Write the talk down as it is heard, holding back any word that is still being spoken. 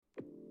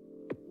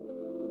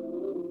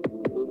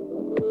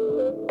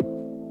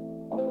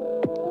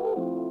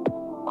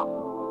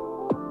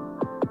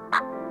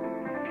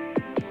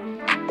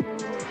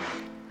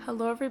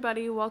Hello,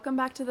 everybody. Welcome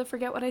back to the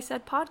Forget What I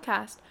Said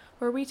podcast,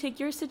 where we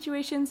take your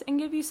situations and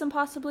give you some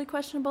possibly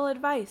questionable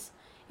advice.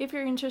 If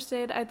you're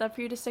interested, I'd love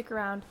for you to stick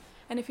around.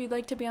 And if you'd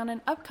like to be on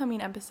an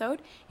upcoming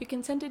episode, you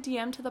can send a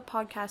DM to the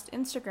podcast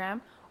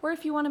Instagram, or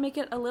if you want to make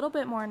it a little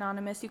bit more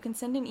anonymous, you can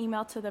send an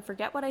email to the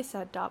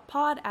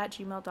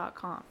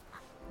forgetwhatisaid.pod@gmail.com.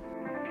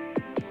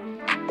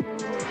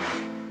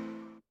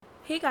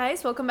 Hey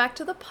guys, welcome back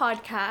to the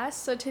podcast.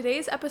 So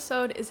today's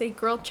episode is a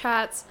girl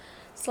chats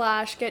 /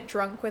 get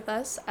drunk with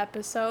us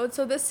episode.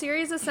 So this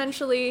series,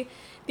 essentially,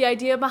 the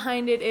idea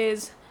behind it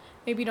is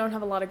maybe you don't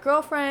have a lot of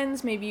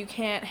girlfriends, maybe you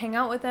can't hang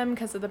out with them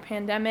because of the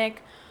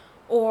pandemic,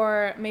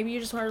 or maybe you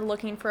just are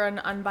looking for an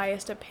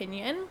unbiased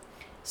opinion.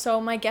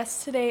 So my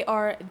guests today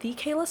are the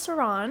Kayla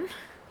Saran.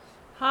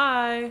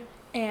 Hi.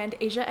 And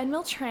Asia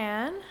Edmil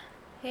Tran.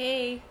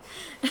 Hey.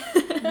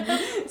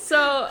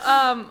 So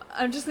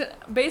I'm just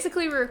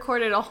basically we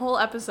recorded a whole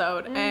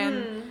episode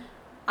and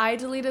I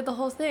deleted the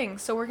whole thing.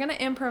 So we're gonna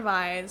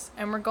improvise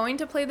and we're going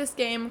to play this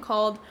game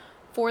called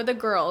For the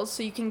Girls.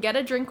 So you can get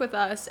a drink with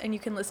us and you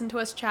can listen to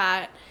us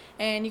chat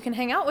and you can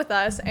hang out with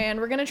us, and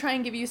we're gonna try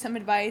and give you some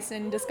advice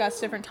and discuss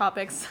different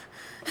topics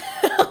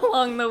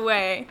along the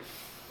way.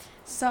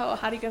 So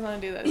how do you guys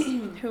want to do this?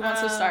 Who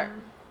wants to start?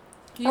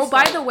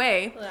 By the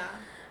way,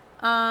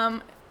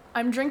 I'm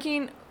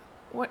drinking.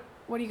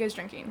 What are you guys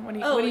drinking? What do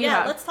you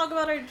have? Let's talk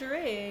about our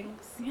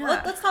drinks. Yeah.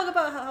 Let's talk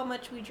about how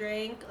much we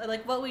drank,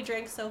 like what we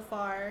drank so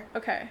far.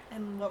 Okay.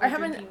 And what we're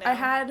drinking now. I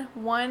had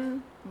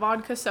one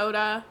vodka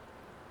soda.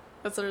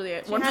 That's literally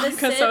it. She One had a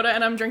vodka sip. soda,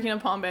 and I'm drinking a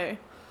Pombe.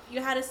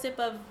 You had a sip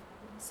of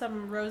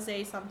some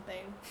rosé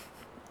something.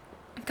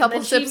 A couple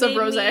And then sips of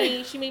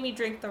rosé. She made me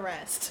drink the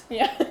rest.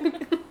 Yeah.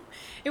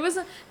 It was,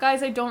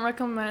 guys, I don't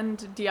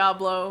recommend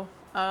Diablo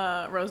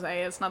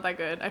rosé. It's not that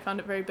good. I found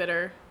it very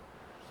bitter.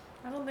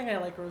 I don't think I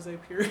like rosé,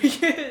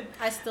 period.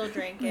 I still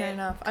drank it. Yeah,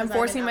 enough. I'm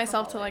forcing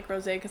myself to like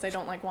rosé because I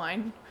don't like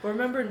wine.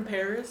 Remember in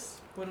Paris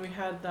when we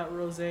had that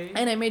rosé?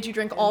 And I made you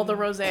drink all the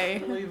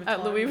rosé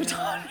at Louis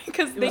Vuitton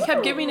because they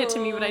kept giving it to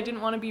me, but I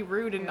didn't want to be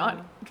rude and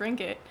not drink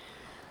it.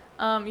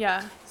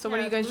 Yeah. So what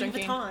are you guys Louis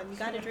drinking? Vuitton. You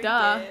gotta drink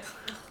Duh. it.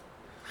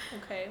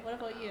 Okay, what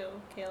about you,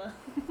 Kayla?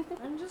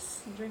 I'm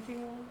just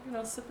drinking,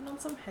 sipping on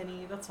some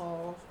Henny, that's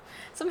all.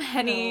 Some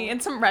Henny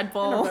and some Red And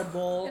Bull. a Red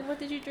Bull. And what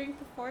did you drink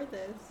before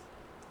this?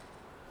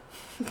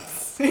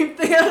 Same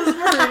thing as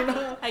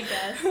Marina. I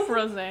guess.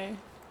 Rosé.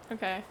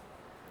 Okay.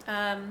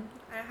 I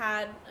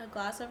had a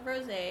glass of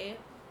rosé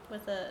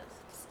with a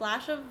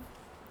splash of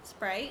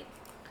Sprite.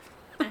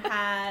 I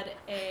had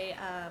a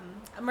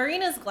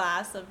Marina's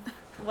glass of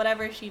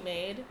whatever she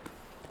made.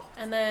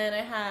 And then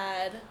I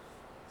had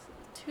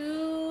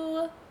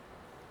 2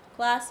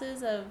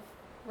 glasses of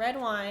red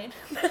wine.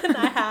 And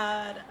I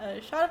had a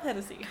shot of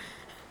Hennessy.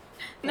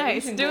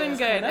 Nice, doing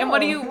good. And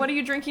what are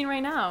you drinking right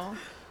now?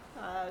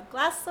 A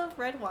glass of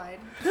red wine.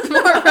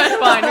 More red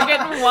wine. You're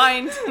getting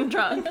wine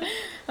drunk.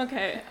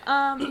 Okay.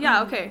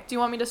 Okay. Do you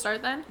want me to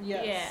start then?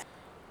 Yes. Yeah.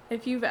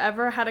 If you've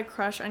ever had a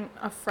crush on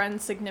a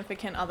friend's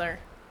significant other.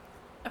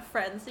 A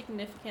friend's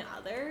significant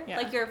other? Yeah.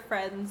 Like your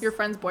friend's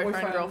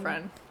Boyfriend,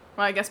 girlfriend.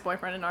 Well, I guess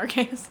boyfriend in our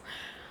case.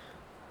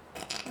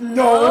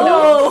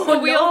 No.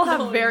 But we all have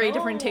no, very no.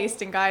 different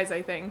taste in guys,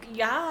 I think.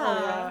 Yeah.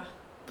 Oh, yeah.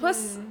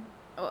 Plus,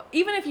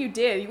 even if you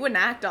did, you wouldn't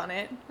act on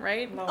it,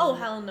 right? No. Oh,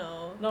 hell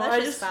no. No, That's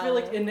I just feel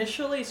like foul.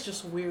 initially it's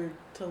just weird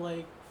to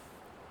like,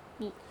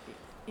 To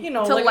I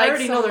like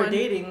already know they're someone.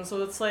 dating,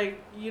 so it's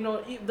like,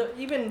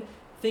 even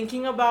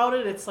thinking about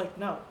it, it's like,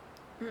 no.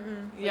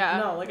 Mm-mm. Like, Yeah.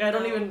 No, like I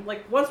don't No. even,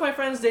 like once my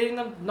friend's dating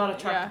them, not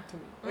attracted to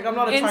me. Like I'm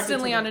not attracted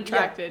Instantly to them.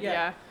 unattracted,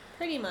 yeah.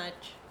 Pretty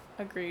much.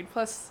 Agreed.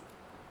 Plus,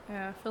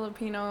 yeah,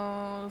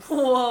 Filipinos.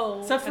 Whoa.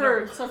 Except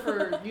for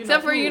you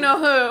Except for you know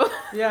who.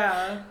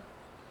 Yeah.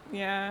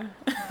 Yeah.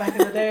 Back in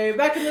the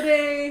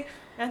day.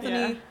 Anthony,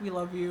 Yeah. we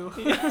love you.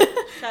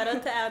 Shout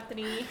out to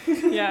Anthony.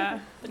 Yeah.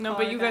 The No,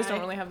 car but you guys guy.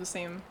 don't really have the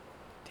same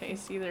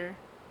taste either.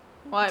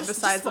 Well, Just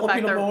besides the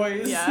fact Filipino that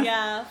boys. yeah.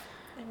 Yeah.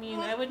 I mean,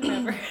 I would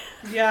never.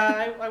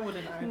 Yeah, I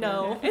wouldn't either.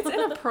 No. It's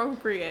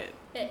inappropriate.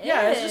 It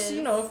Yeah, it's just, is.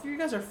 if you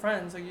guys are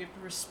friends, like you have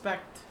to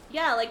respect.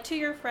 Yeah, like to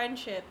your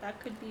friendship, that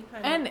could be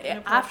kind And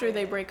of after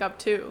they break up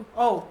too.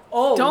 Oh,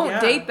 Don't yeah.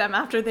 date them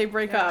after they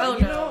break Yeah, up. Oh,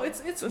 you no. know, it's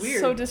It's weird.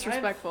 so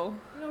disrespectful.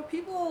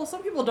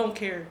 Some people don't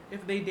care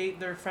if they date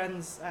their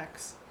friend's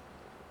ex.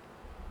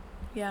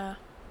 Yeah.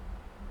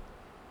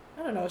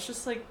 I don't know, it's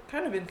just like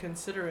kind of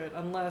inconsiderate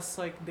unless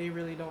like they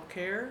really don't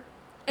care.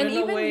 And In a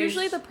even way,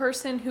 usually it's- the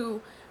person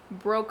who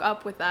broke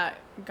up with that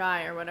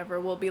guy or whatever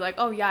will be like,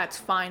 "Oh yeah, it's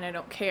fine. I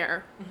don't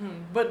care."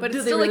 But But do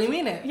it's they still, really like-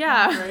 mean it?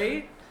 Yeah.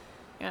 Right?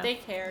 Yeah. They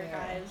care,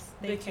 Yeah. guys.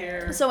 They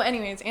care. So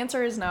anyways,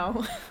 answer is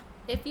no.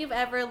 If you've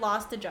ever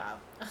lost a job.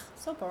 Ugh,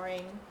 so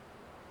boring.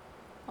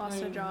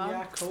 Lost a job.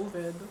 Yeah,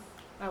 COVID.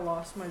 I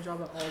lost my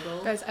job at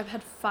Aldo. Guys, I've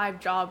had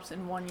 5 jobs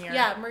in 1 year.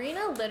 Yeah,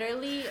 Marina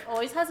literally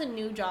always has a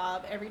new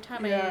job every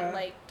time Yeah.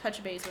 I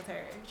touch base with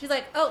her. She's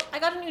like, "Oh, I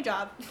got a new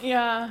job."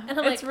 Yeah. And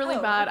I'm it's like, really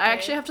 "Oh, bad. I okay."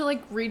 actually have to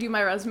redo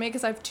my resume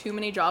because I have too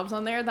many jobs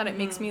on there that it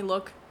makes me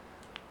look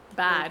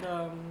bad.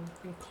 Like,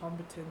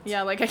 incompetent.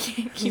 Yeah, like I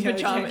can't keep Yeah, a I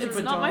job. can't keep It's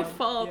a not my job.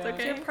 fault, Yeah.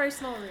 okay? Your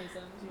personal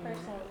reasons. Mm.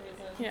 Personal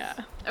reasons. Yeah.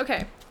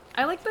 Okay.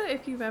 I like the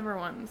if you've ever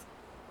ones.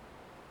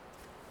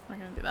 I'm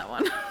not gonna do that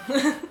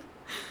one.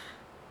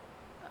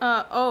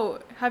 Oh,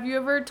 have you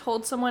ever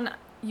told someone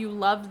you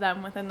loved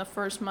them within the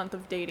first month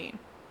of dating?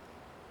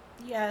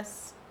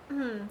 Yes.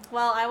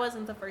 Well, I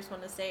wasn't the first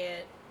one to say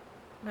it.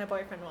 My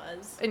boyfriend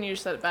was. And you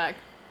just said it back.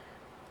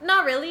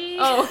 Not really.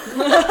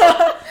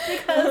 Oh.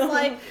 Because,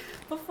 like,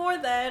 before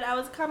then, I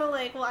was kind of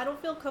like, well, I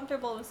don't feel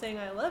comfortable with saying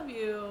I love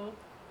you.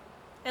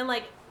 And,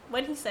 like,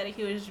 when he said it,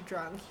 he was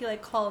drunk. He,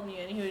 like, called me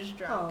and he was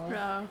drunk. Oh.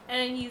 Yeah.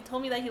 And he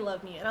told me that he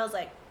loved me. And I was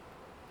like,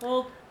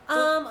 Well,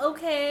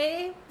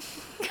 okay.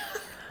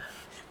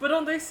 but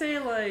don't they say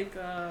like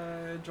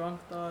drunk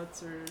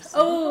thoughts or something?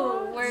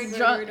 Oh, word,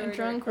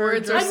 Drunk Or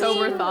words or drunk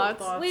sober mean,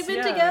 thoughts. We've been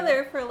yeah.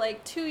 together for,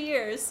 like, 2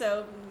 years,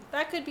 so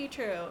that could be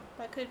true.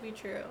 That could be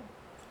true.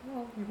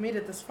 Well, you've made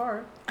it this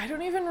far. I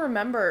don't even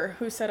remember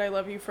who said I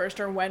love you first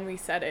or when we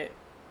said it.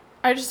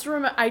 I just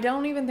remember. I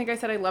don't even think I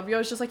said I love you. I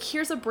was just like,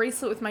 here's a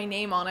bracelet with my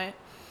name on it.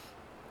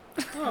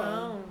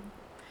 Oh.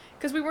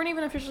 Because we weren't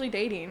even officially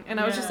dating. And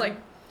I was just Yeah. like,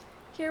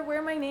 here,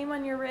 wear my name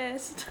on your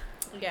wrist.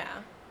 Yeah.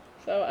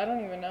 So I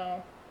don't even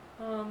know.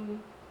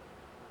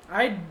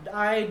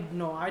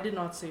 No, I did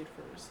not say it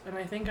first. And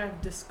I think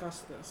I've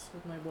discussed this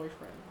with my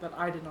boyfriend, that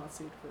I did not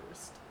say it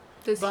first.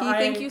 Does But he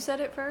think I- you said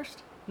it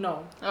first?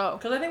 No. Oh.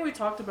 Because I think we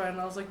talked about it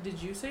and I was like,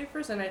 did you say it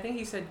first? And I think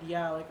he said,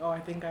 yeah, like, oh, I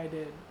think I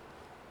did.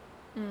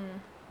 Mm.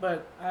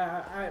 But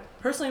I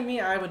personally, me,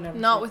 I would never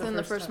say Not it within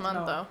the first time. month,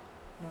 No. though.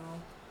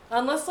 No.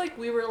 Unless, like,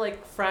 we were,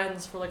 like,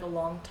 friends for, like, a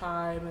long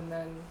time and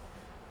then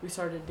we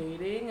started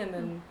dating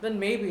and then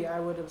maybe I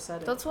would have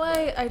said it. That's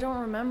why I don't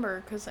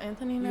remember, because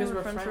Anthony and I You guys were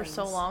were friends for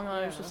so friends. long, and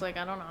I was Yeah. just like,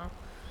 I don't know.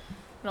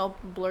 It all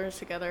blurs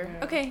together.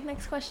 Yeah. Okay,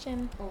 next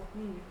question. Oh,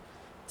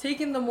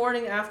 taking the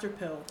morning after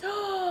pill.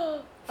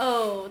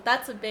 Oh,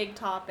 that's a big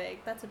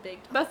topic. That's a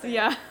big topic. That's,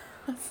 yeah.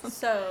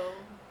 So,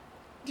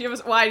 Do you have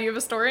why? Do you have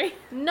a story?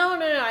 no,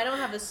 I don't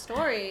have a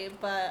story,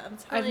 but I'm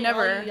telling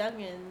never- all you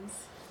youngins,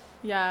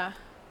 Yeah.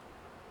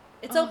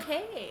 it's Oh.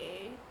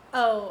 okay.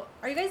 Oh,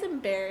 are you guys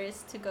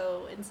embarrassed to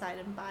go inside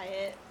and buy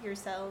it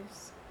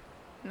yourselves?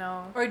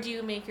 No. Or do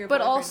you make your But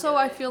boyfriend also, do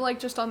I it? feel like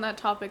just on that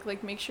topic,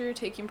 like, make sure you're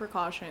taking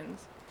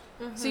precautions.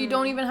 So you Mhm.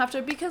 don't even have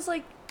to, because,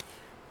 like,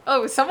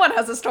 oh, someone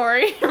has a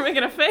story. You're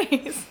making a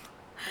face.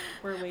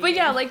 We're waiting. But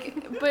yeah,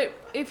 like, but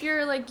if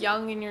you're, like,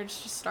 young and you're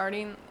just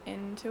starting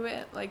into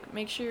it, like,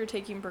 make sure you're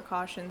taking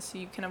precautions so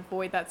you can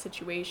avoid that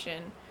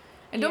situation.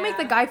 And don't make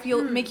the Yeah.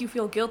 guy make you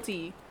feel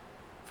guilty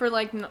for,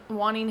 like,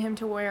 wanting him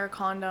to wear a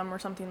condom or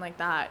something like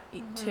that,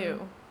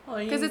 too.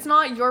 Because it's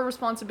not your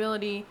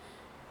responsibility,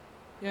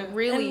 Yeah.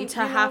 really, And,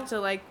 to you have know, to,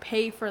 like,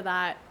 pay for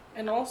that.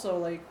 And also,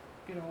 like,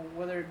 you know,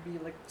 whether it be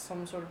like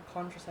some sort of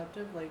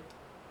contraceptive, like,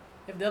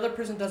 if the other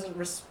person doesn't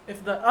respect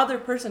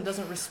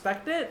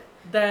it,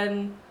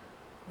 then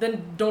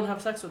don't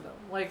have sex with them.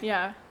 Like,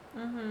 Yeah.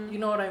 Mm-hmm. you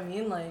know what I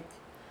mean? Like,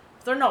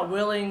 if they're not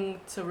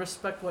willing to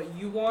respect what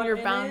you want, Your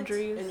in it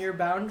boundaries. and your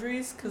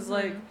boundaries, because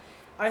like,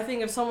 I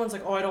think if someone's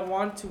like, oh, I don't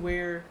want to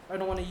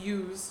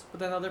use, but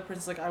then the other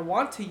person's like, I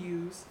want to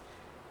use,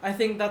 I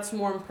think that's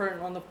more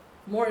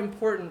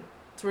important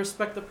to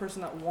respect the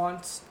person that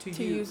wants to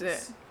use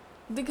it.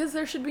 Because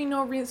there should be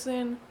no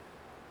reason.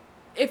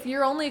 If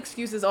your only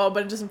excuse is, oh,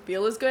 but it doesn't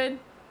feel as good,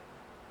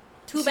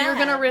 Too so bad. you're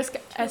gonna risk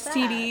bad.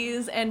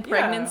 STDs and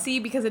pregnancy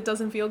because it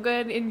doesn't feel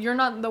good, and you're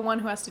not the one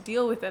who has to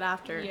deal with it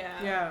after.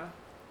 Yeah. Yeah.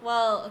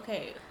 Well,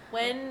 okay.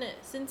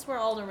 Since we're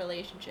all in a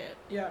relationship,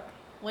 Yeah.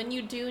 when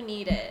you do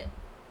need it,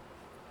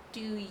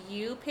 do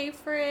you pay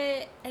for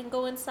it and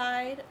go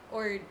inside,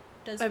 or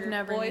does I've your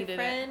never needed it.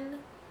 boyfriend?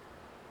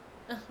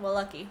 Well,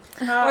 lucky.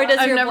 Uh, Or does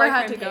I've your never boyfriend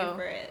had to pay go.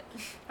 for it?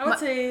 I would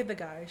say the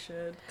guy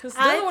should, because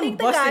they're I the one think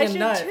the busting guy a should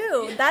nut.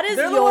 too. That is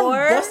They're the one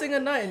your. busting a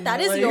nut. in That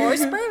you, is like- your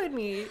sperm in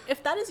me.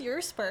 If that is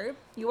your sperm,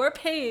 you are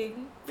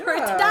paying for it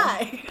to Yeah.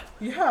 die.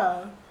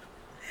 Yeah.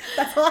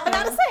 That's all I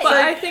gotta say. But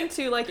I think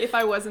too, like, if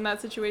I was in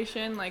that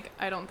situation, like,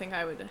 I don't think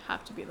I would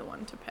have to be the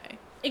one to pay.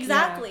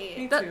 Exactly.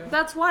 Me too.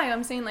 That's why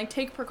I'm saying, like,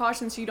 take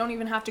precautions so you don't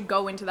even have to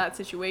go into that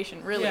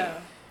situation, really. Yeah.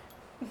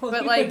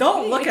 But, like,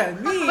 don't look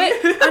at me.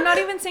 But I'm not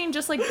even saying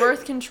just, like,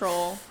 birth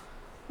control.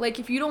 Like,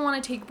 if you don't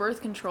want to take birth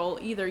control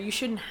either, you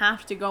shouldn't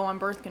have to go on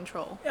birth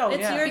control. Oh,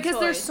 It's yeah. your Because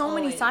there's choice, so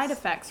many always. side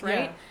effects,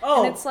 right? Yeah.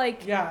 Oh, And it's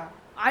like, yeah.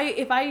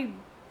 if I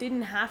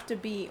didn't have to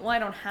be, well, I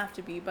don't have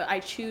to be, but I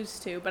choose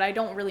to, but I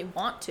don't really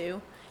want to.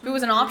 If it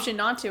was an option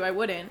not to, I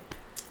wouldn't.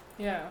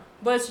 Yeah.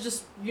 But it's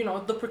just, you know,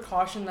 the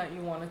precaution that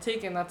you want to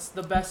take, and that's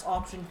the best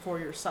option for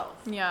yourself,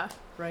 Yeah.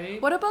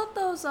 right? What about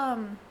those,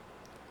 the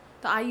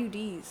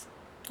IUDs?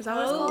 Is that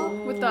what it's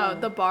called?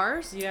 With the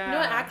bars? Yeah. You know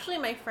what? Actually,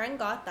 my friend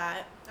got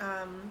that.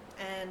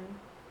 And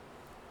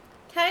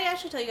can I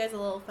actually tell you guys a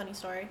little funny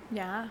story?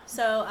 Yeah.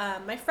 So,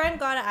 my friend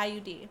got an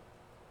IUD.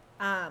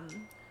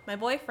 My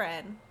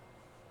boyfriend,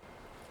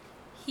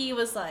 he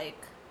was like,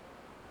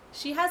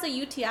 she has a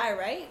UTI,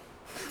 right?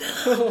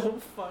 Oh,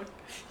 fuck.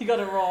 You got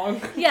it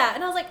wrong. Yeah,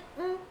 and I was like,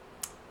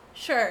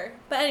 sure.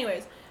 But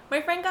anyways,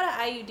 My friend got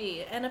an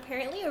IUD, and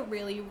apparently it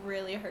really,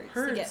 really hurts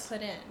to get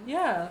put in.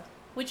 Yeah.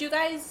 Would you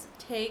guys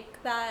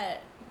take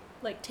that,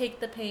 like, take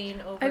the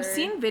pain over? I've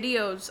seen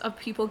videos of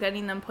people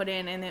getting them put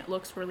in, and it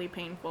looks really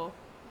painful.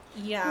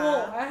 Yeah.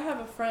 Well, I have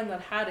a friend that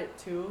had it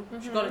too.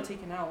 She got it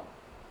taken out,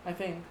 I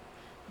think.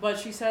 But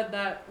she said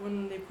that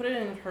when they put it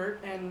in, it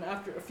hurt, and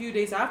after a few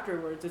days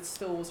afterwards, it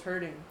still was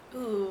hurting.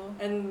 Ooh.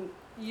 And,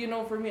 you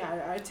know, for me,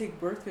 I take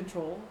birth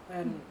control,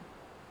 and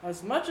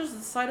as much as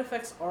the side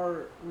effects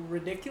are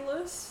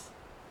ridiculous,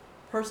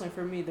 personally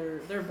for me,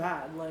 they're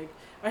bad. Like,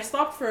 I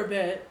stopped for a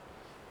bit,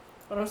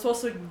 but I'm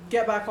supposed to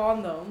get back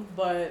on them,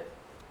 but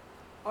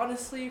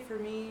honestly, for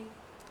me,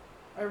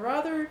 I'd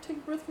rather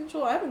take birth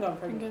control. I haven't gotten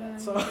pregnant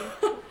yet,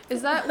 so.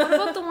 Is that, what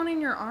about the one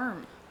in your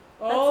arm?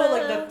 Oh, That's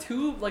like that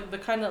tube, like the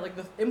kind of, like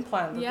the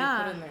implant that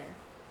they put in there.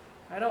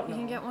 I don't know.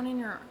 You can get one in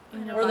your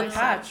or the bicep.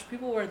 patch.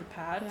 People wear the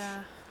patch.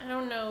 Yeah. I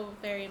don't know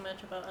very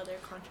much about other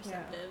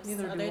contraceptives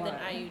neither do other than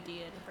I. IUD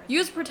and birth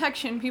Use control.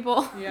 protection,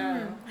 people.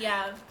 Yeah.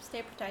 Yeah,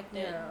 stay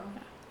protected. Yeah.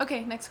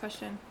 Okay, next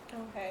question.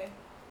 Okay.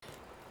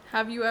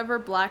 Have you ever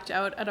blacked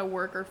out at a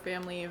work or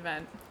family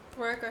event?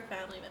 Work or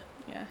family event?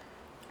 Yeah.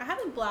 I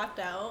haven't blacked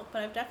out,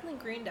 but I've definitely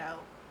greened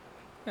out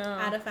Oh.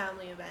 at a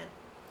family event.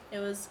 It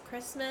was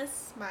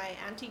Christmas. My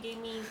auntie gave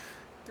me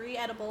 3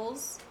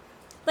 edibles.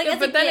 Like, Yeah, as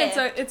but a then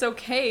gift. it's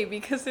okay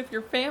because if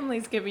your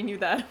family's giving you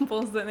the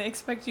edibles, then they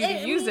expect you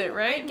to use it,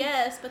 right? I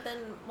guess, but then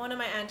one of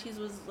my aunties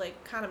was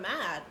like kind of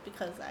mad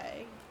because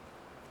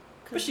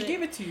But she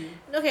gave it to you.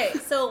 Okay,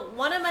 so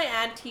one of my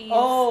aunties.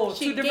 Oh,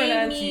 she two different gave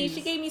aunties.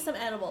 She gave me some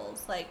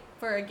edibles, like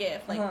for a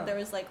gift. Like Uh-huh. there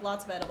was like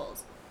lots of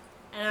edibles,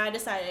 and I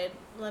decided,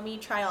 let me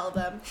try all of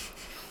them.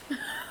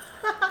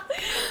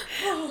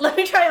 Let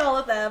me try all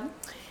of them.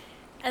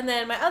 And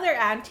then my other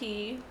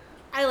auntie,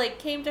 I like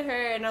came to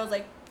her and I was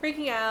like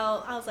freaking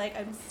out. I was like,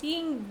 I'm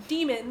seeing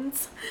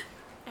demons,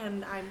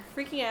 and I'm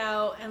freaking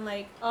out, and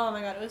like, oh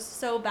my god, it was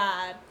so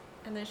bad.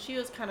 And then she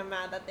was kind of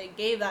mad that they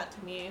gave that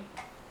to me.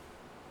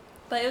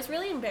 But it was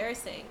really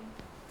embarrassing.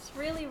 It's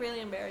really,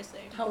 really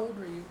embarrassing. How old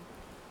were you?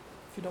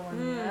 If you don't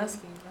mind me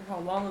asking. Or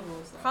how long ago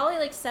was that? Probably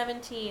like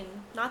 17.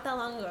 Not that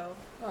long ago.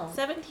 Oh.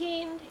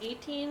 17,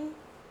 18.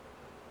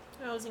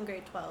 I was in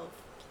grade 12.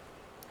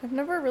 I've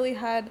never really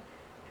had.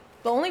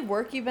 The only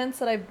work events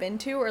that I've been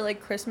to are like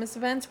Christmas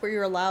events where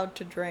you're allowed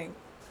to drink.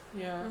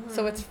 Yeah.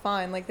 So it's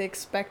fine. Like they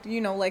expect,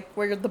 you know, like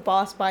where the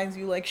boss buys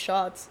you like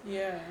shots.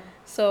 Yeah.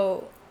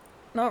 So,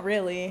 not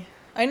really.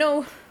 I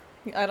know.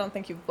 I don't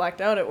think you've blacked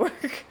out at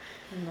work.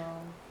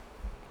 No.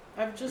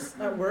 I've just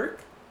at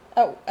work.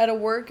 At a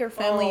work or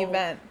family Oh,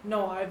 event.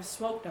 No, I've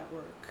smoked at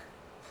work,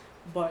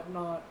 but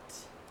not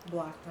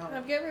blacked out.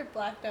 Have you ever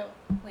blacked out,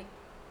 like,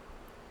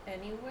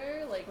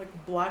 anywhere? Like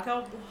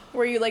blackout?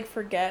 Where you like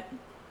forget.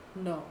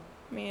 No.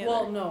 Me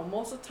Well, either. no.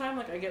 Most of the time,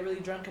 like I get really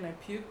drunk and I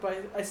puke,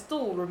 but I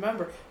still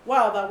remember.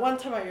 Wow, that one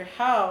time at your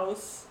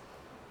house.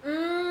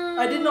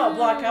 I did not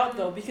black out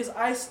though because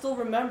I still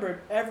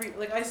remembered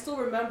I still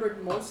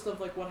remembered most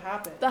of like what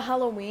happened. The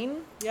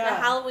Halloween? Yeah.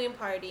 The Halloween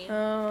party.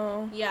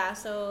 Oh. Yeah,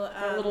 so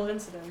That little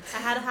incident. I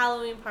had a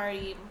Halloween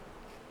party.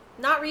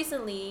 Not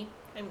recently.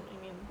 I mean,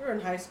 We were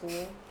in high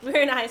school. we were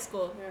in high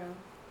school,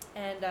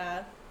 Yeah.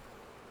 and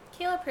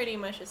Kayla pretty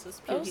much just was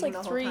puking That was like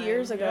the whole 3 time.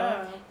 years ago.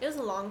 Yeah. It was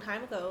a long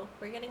time ago.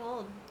 We're getting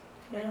old.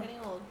 We're Yeah. getting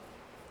old.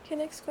 Okay,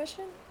 next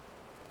question.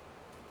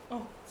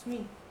 Oh, it's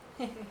me.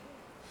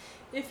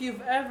 If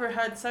you've ever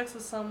had sex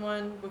with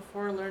someone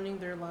before learning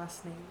their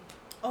last name.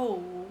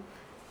 Oh,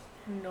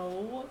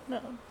 No.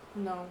 No.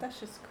 No. that's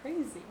just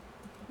crazy.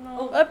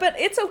 No. But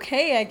it's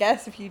okay, I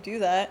guess, if you do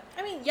that.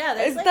 I mean, yeah,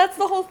 there's like, That's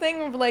the whole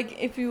thing of like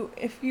if you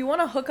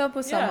want to hook up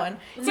with Yeah. someone,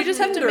 It's you like just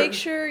have to Tinder. make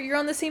sure you're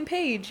on the same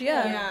page.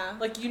 Yeah. yeah.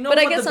 Like you know But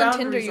I what guess the on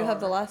Tinder boundaries you have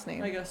the are. last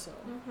name. I guess so.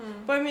 Mm-hmm.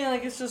 But I mean,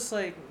 like, it's just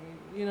like,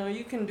 you know,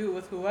 you can do it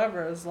with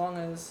whoever as long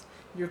as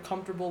you're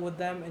comfortable with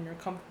them and you're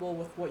comfortable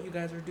with what you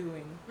guys are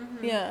doing.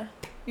 Mm-hmm. Yeah.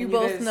 You And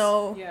both guys-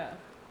 know Yeah.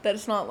 that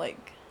it's not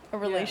like a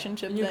Yeah.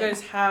 relationship And you thing.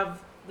 guys have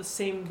the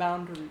same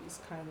boundaries,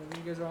 kind of.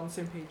 You guys are on the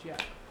same page, yeah.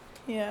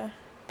 Yeah.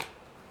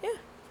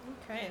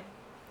 Okay.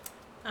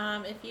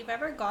 If you've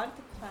ever gone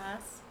to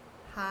class,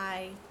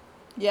 hi.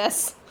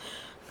 Yes.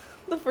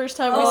 The first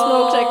time we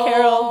smoked at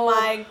Carol. Oh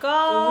my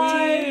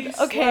god. We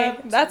Okay,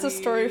 slept, that's a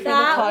story for the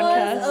That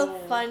podcast. was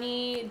a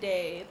funny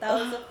day. That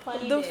was a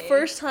funny The day.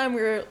 first time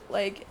we were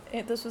like,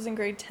 this was in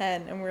grade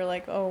 10, and we were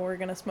like, oh, we're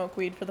gonna smoke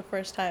weed for the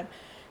first time.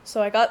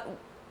 So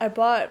I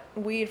bought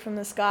weed from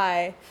this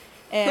guy,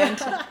 and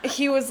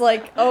he was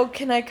like, oh,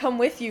 can I come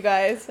with you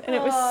guys? And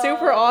it was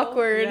super Oh.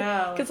 awkward,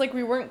 Yeah, because like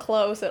we weren't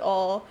close at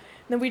all.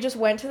 And then we just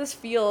went to this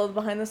field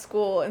behind the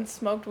school and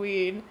smoked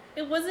weed.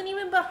 It wasn't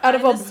even behind Out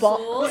of a the bo-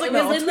 school. It was like in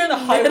the between the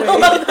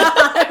middle of the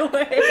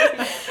highway.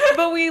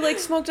 But we like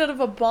smoked out of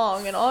a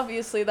bong, and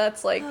obviously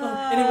that's like,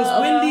 and it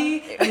was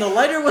windy, and the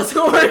lighter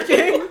wasn't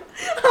working.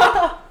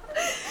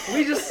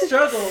 We just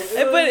struggled.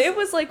 but it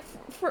was like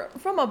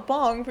from a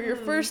bong for your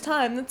first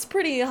time. That's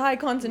pretty high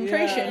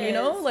concentration, Yeah. you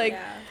know, It like. is,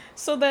 yeah.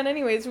 So then,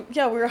 anyways,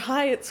 yeah, we were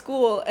high at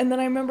school, and then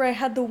I remember I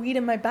had the weed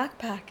in my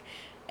backpack,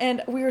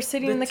 and we were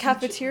sitting in the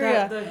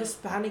cafeteria. The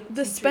Hispanic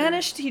The teacher.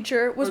 Spanish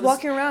teacher was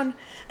walking around.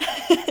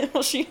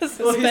 Well, she is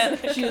Well,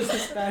 Hispanic. she is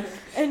Hispanic.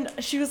 And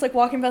she was like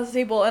walking past the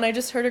table, and I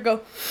just heard her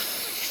go.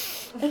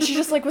 And she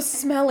just like was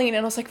smelling, and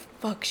I was like,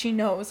 "Fuck, she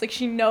knows! Like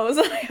she knows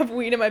that I have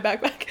weed in my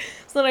backpack."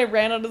 So then I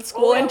ran out of the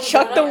school and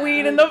chucked the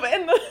weed in the.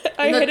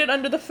 I hid it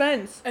under the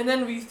fence. And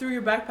then we threw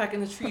your backpack in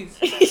the trees.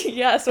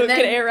 Yeah, so And it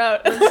could then air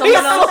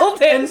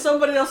out. And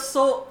somebody else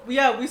sold.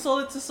 Yeah, we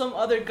sold it to some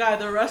other guy.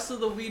 The rest of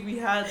the weed we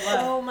had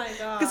left. Oh my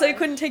god. Because I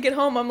couldn't take it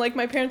home. I'm like,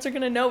 my parents are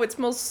gonna know. It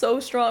smells so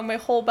strong. My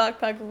whole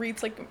backpack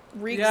reeks like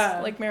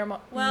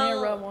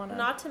marijuana.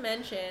 Not to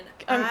mention,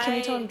 Can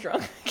you tell I'm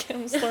drunk?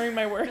 I'm slurring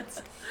my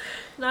words.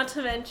 Not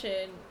to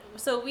mention,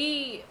 so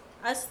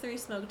us three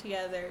smoked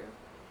together,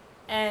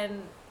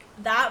 and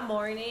that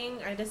morning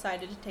I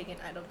decided to take an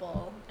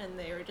edible, and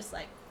they were just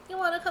like, "You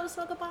want to come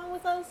smoke a bong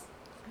with us?"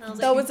 And I was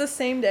That was the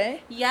same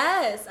day?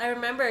 yes, I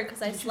remember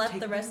because I Did you slept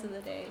take the rest them?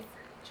 of the day.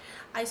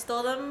 I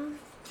stole them.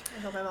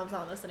 I hope my mom's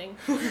not listening.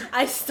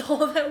 I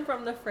stole them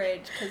from the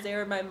fridge because they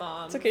were my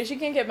mom's. It's okay. She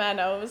can't get mad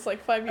now. It was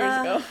like 5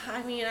 years ago.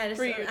 I mean,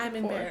 3 years I'm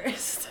before.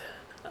 embarrassed.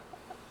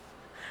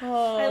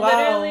 Oh. I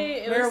Wow, literally,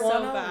 it was marijuana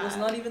so bad. was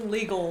not even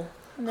legal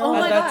No. Oh at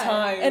my that God.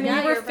 time. And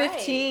Yeah, we were you're right.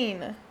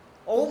 15.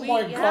 Oh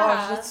my yeah.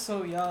 gosh, that's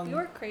so young. You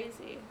were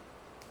crazy.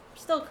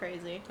 Still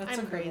crazy. That's I'm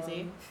a good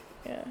crazy.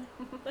 one. Yeah.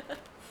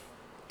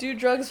 Do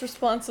drugs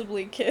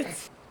responsibly,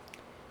 kids.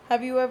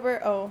 Have you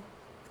ever,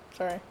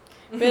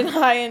 been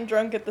high and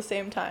drunk at the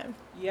same time?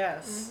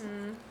 Yes.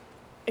 Mm-hmm.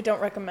 I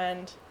don't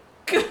recommend.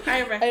 I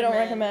recommend. I don't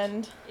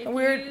recommend. If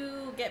Weird.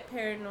 you get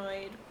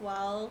paranoid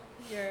while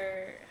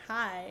you're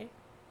high,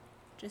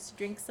 just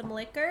drink some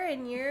liquor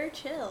and you're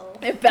chill.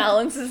 It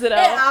balances it It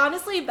out.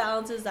 honestly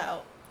balances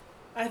out.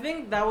 I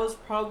think that was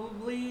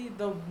probably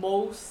the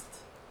most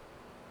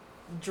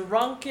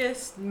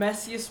drunkest,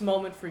 messiest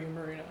moment for you,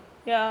 Marina.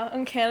 Yeah,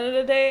 on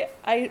Canada Day,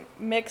 I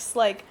mixed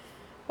like,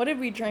 what did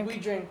we drink? We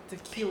drank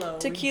tequila.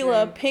 Tequila,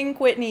 we drank Pink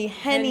Whitney,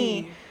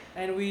 Henny,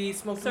 and we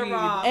smoked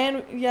Ciroc. weed.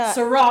 and yeah.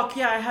 Ciroc,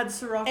 yeah, I had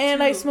Ciroc And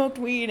too. I smoked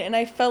weed, and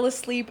I fell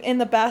asleep in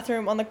the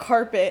bathroom on the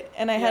carpet,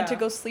 and I had to Yeah.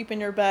 go sleep in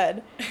your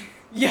bed.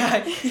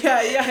 Yeah.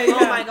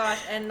 Oh my gosh,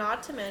 and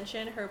not to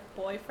mention her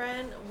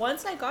boyfriend,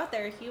 once I got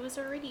there, he was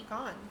already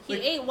gone. He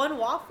Like- ate one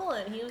waffle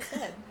and he was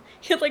dead.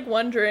 He had like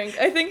one drink.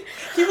 I think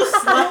He was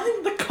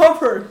slamming the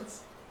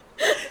cupboards.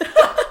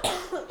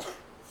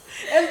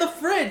 And the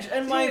fridge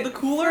and the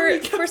cooler.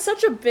 for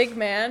such a big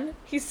man,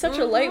 he's such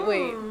a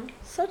lightweight. Mhm.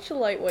 Such a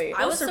lightweight.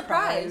 I was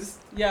surprised.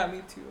 Yeah,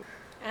 me too.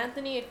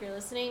 Anthony, if you're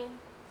listening,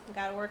 you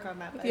gotta work on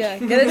that. Buddy. Yeah,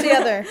 get it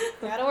together.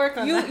 You gotta work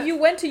on that. You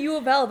went to U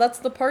of L. That's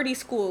the party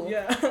school.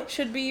 Yeah.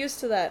 Should be used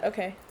to that.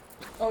 Okay.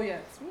 Oh yeah,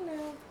 it's me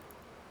now.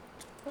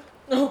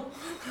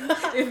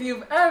 If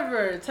you've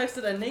ever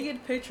texted a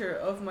naked picture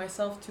of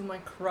myself to my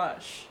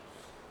crush.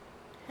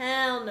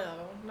 Hell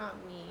no, not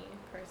me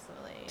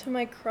personally. To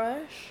my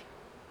crush?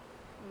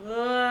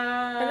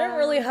 I I didn't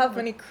really have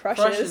many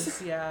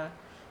crushes. Yeah.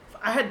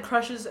 I had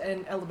crushes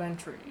in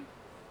elementary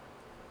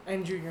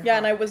and junior Yeah, high.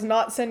 and I was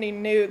not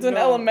sending nudes in No,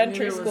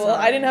 elementary neither was school.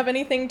 I I. didn't have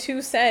anything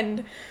to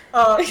send.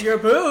 Your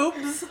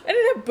boobs. I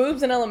didn't have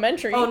boobs in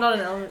elementary. Oh, not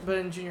in elementary, but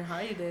in junior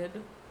high you did.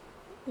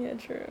 Yeah,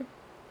 true.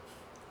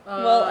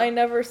 Well, I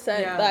never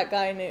sent yeah. that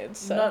guy nudes.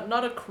 So.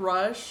 Not a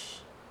crush.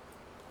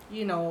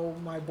 You know,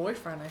 my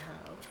boyfriend I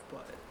have,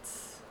 but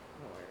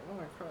not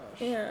my crush.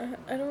 Yeah,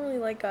 I don't really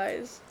like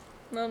guys.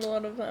 Not a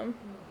lot of them.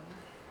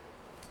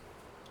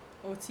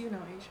 Oh, it's you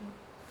now,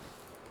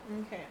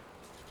 Asian. Okay.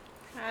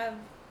 Have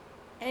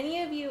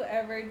any of you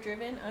ever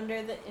driven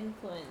under the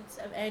influence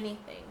of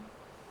anything?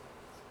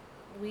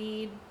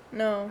 Weed?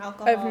 No,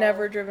 Alcohol. I've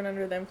never driven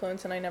under the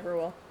influence, and I never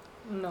will.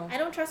 No. I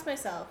don't trust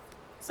myself.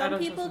 I Some don't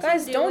people trust can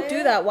Guys, don't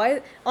do that.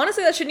 Why?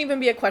 Honestly, that shouldn't even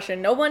be a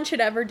question. No one should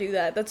ever do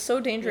that. That's so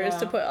dangerous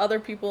to Yeah. put other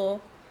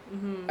people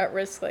Mm-hmm. at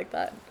risk like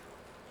that.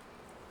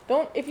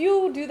 Don't. If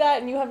you do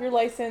that and you have your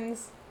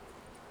license,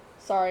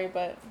 sorry,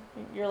 but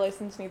your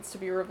license needs to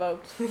be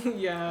revoked.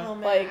 Yeah. Oh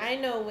man, Like- I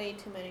know way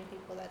too many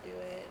people that do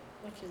it,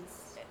 which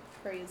is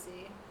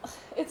crazy.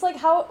 It's like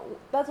how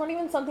that's not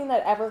even something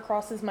that ever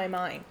crosses my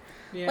mind.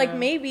 Yeah. Like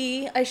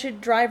maybe I should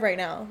drive right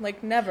now.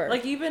 Like never.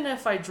 Like even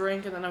if I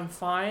drink and then I'm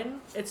fine,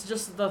 it's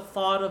just the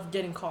thought of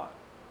getting caught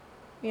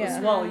yeah.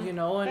 as well, you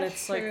know. And That's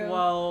it's true. like,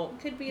 well,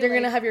 It could be They're like,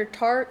 gonna have your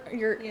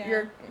Yeah.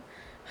 your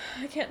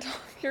I can't talk.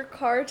 Your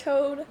car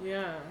towed.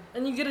 yeah,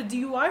 and you get a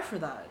DUI for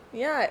that.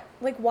 Yeah,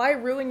 like why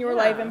ruin your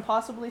life Yeah. and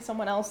possibly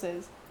someone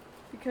else's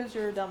because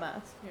you're a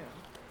dumbass. Yeah.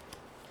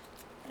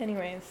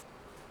 Anyways,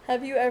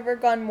 have you ever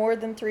gone more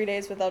than 3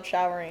 days without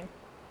showering?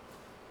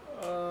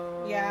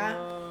 Yeah.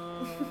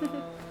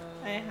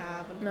 I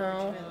have,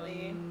 No.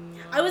 unfortunately.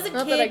 I was a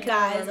Not that I kid, can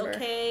guys, remember.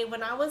 okay?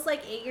 When I was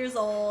like 8 years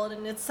old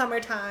and it's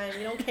summertime,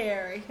 you don't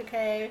care,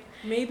 okay?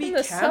 Maybe In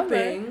the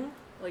camping.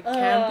 Like Uh,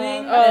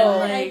 camping.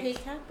 oh. And I like,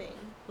 hate camping.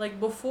 like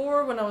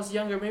before when I was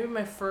younger, maybe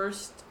my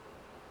first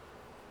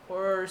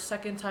or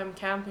second time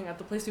camping at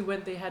the place we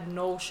went, they had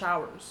no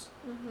showers.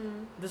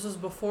 Mm-hmm. This was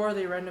before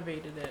they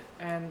renovated it,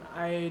 and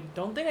I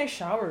don't think I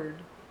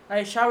showered.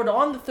 I showered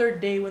on the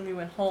third day when we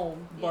went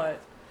home, Yeah. but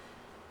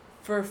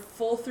For a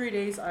full 3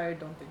 days, I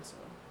don't think so.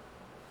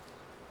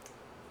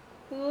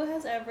 Who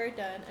has ever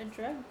done a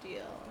drug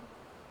deal?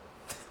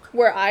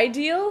 Where I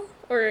deal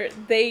or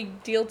they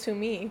deal to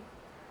me?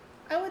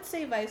 I would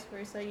say vice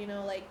versa. You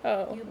know, like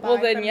Oh, you buy well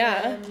then from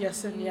yeah. them,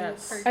 Yes and you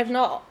yes. purchase- I've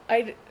not.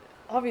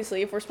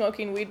 Obviously, if we're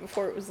smoking weed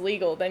before it was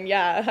legal, then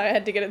yeah, I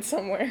had to get it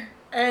somewhere.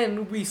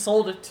 And we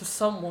sold it to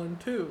someone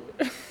too.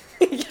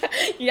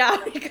 yeah,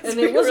 because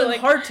And we it wasn't were like,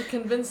 hard to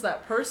convince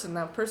that person.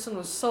 That person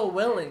was so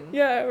willing.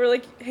 Yeah, we're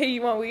like, hey,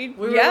 you want weed?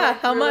 We were Yeah, like-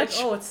 how we were like,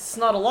 much? oh, it's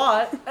not a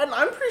lot. And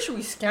I'm pretty sure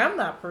we scammed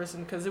that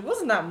person because it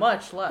wasn't that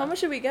much left. How much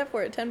did we get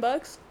for it?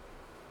 $10?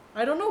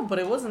 I don't know, but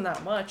it wasn't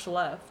that much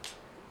left.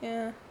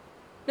 Yeah.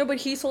 No, but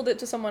he sold it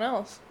to someone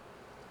else.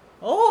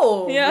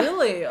 Oh, Yeah.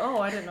 really? Oh,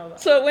 I didn't know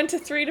that. So it went to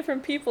 3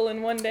 different people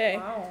in one day.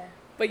 Wow.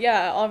 But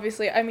yeah,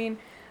 obviously, I mean,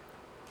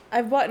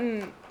 I've bought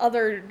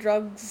other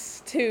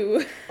drugs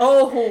too.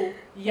 Oh,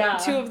 yeah.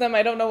 2 of them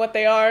I don't know what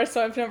they are,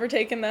 so I've never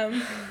taken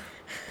them.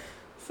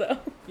 So.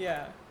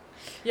 Yeah.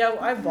 Yeah,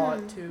 I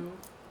bought 2,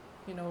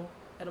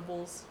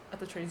 edibles at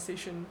the train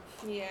station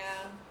Yeah.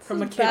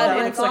 from a is kid bad. that Oh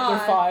my looks like they're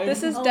God. 5.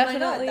 This is Oh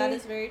definitely. my God, that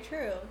is very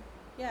true.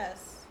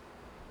 Yes.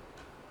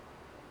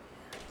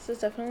 This is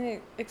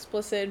definitely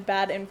explicit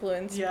bad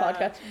influence Yeah.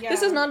 podcast. Yeah.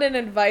 This is not an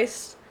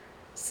advice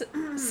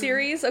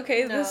series,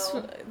 okay? No.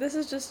 This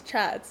is just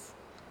chats.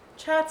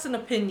 Chats and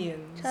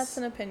opinions. Chats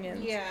and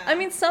opinions. Yeah. I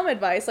mean, some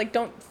advice, like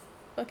don't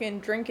fucking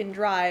drink and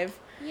drive.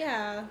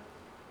 Yeah.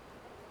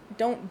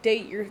 Don't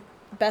date your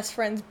best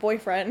friend's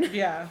boyfriend.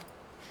 Yeah.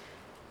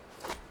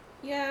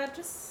 Yeah,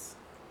 just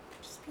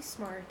be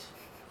smart.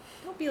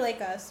 Don't be like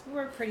us. We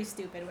were pretty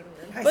stupid when we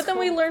were in high But school. then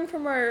we learn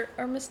from our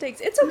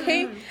mistakes. It's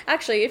okay.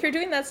 Actually, if you're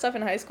doing that stuff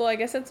in high school, I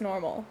guess it's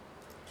normal.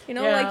 You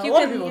know, Yeah, like a you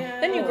lot of can people-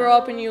 then you grow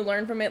up and you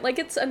learn from it. Like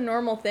it's a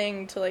normal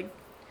thing to like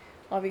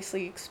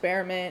obviously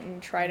experiment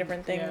and try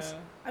different things. Yeah.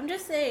 I'm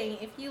just saying,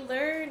 if you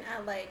learn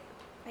at like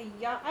a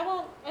young, I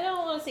don't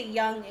want to say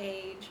young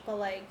age, but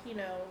like,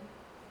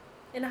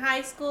 in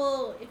high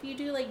school, if you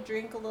do like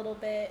drink a little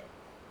bit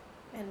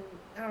and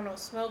I don't know,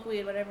 smoke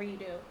weed, whatever you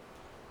do,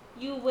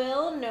 you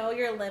will know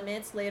your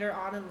limits later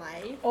on in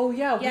life. Oh,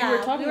 yeah, we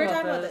were talking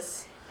about about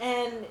this.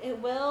 And it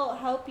will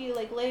help you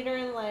like later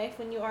in life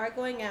when you are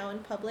going out in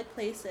public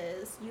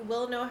places. You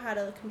will know how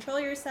to control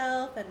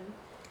yourself and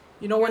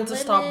You know when to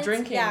stop limits.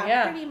 drinking.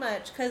 Yeah, pretty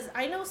much. Because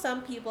I know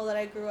some people that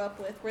I grew up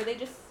with where they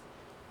just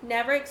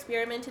never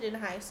experimented in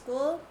high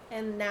school,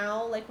 and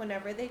now like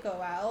whenever they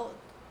go out,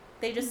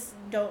 they just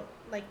don't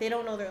they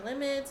don't know their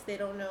limits. They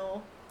don't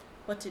know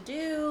what to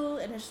do,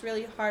 and it's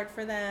really hard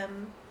for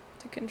them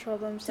To control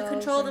to themselves.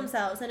 control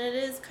themselves. And it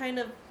is kind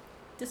of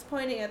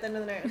disappointing at the end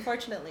of the night,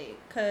 unfortunately,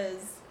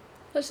 because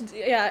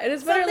Yeah, it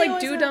is better Something like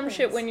do always dumb shit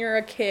happens. when you're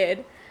a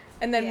kid,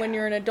 and then when Yeah.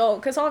 you're an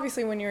adult. Because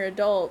obviously when you're an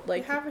adult,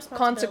 like have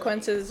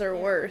consequences are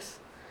responsibilities.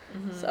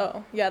 Yeah. worse. Mhm.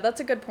 So yeah, that's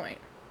a good point.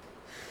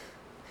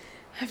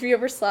 Have you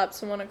ever slapped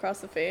someone across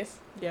the face?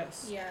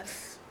 Yes.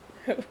 yes.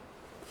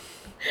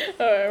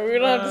 Oh, we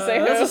don't have to say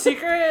who. That's a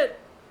secret.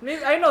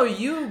 Maybe I know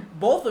you.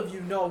 Both of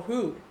you know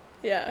who.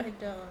 Yeah. I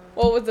don't.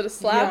 Well, was it a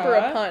slap or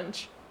a Yeah.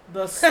 punch?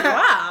 The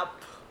slap.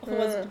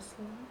 Was it a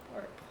slap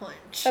or a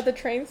punch? At the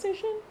train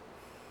station?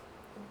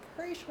 I'm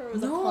pretty sure it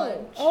was No. a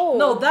punch. Oh.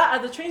 No, that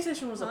at the train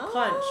station was a Oh.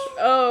 punch.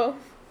 Oh.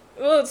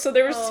 Well, so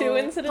there was 2 Oh,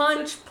 incidents.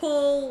 Punch,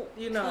 pull,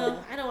 I don't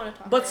want to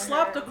talk But about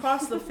slapped her.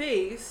 across the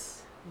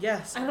face.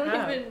 Yes. I don't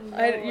have. even know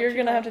You're what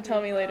gonna have to talking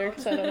tell me later about.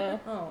 because I don't know.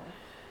 Oh,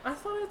 I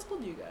thought I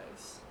told you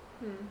guys.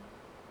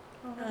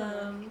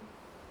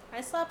 I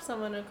slapped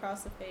someone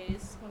across the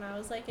face when I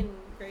was like in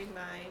grade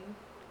 9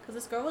 because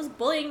this girl was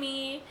bullying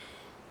me,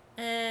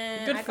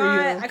 and Good for you.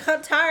 I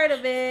got tired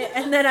of it,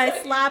 and then I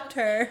slapped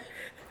her,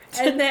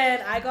 and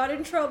then I got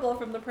in trouble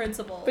from the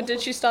principal. But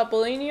did she stop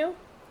bullying you?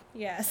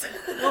 Yes.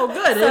 Oh,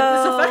 good.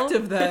 So- It's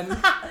effective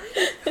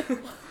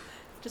then.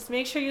 Just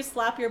make sure you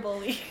slap your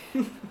bully.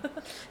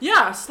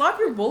 Yeah, slap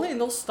your bully and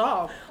they'll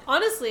stop.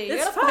 Honestly, you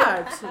It's gotta put it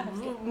fact.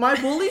 back. My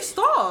bully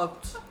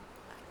stopped.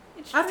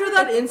 It's After true.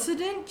 that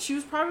incident, she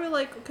was probably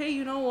like, okay,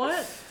 you know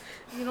what?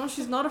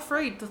 She's not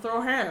afraid to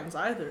throw hands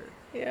either.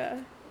 Yeah.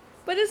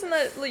 But isn't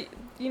that like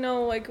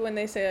like when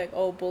they say like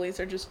oh bullies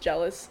are just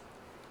jealous?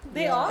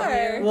 They Yeah.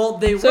 are. Well,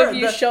 they So were. if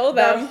you show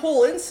that them-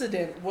 whole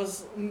incident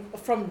was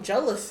from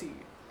jealousy.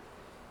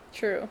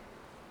 True.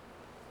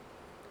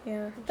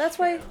 Yeah. That's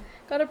why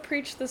gotta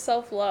preach the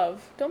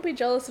self-love. Don't be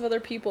jealous of other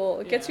people.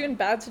 It gets Yeah. you in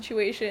bad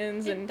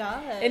situations It and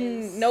does.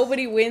 and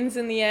nobody wins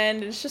in the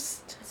end. It's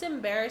just It's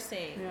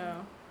embarrassing. Yeah.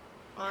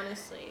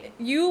 Honestly.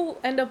 you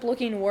end up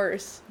looking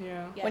worse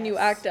Yeah. when you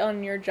Yes. act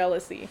on your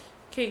jealousy.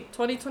 Okay,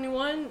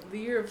 2021, the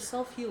year of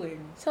self-healing,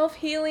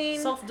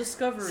 Self-healing,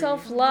 self-discovery,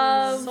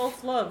 self-love.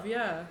 self-love,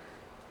 yeah.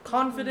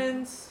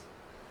 Confidence.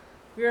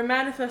 We are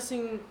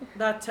manifesting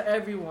that to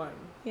everyone.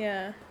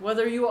 yeah.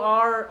 Whether you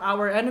are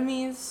our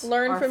enemies,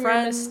 Learn our from your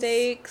friends,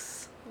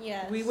 mistakes.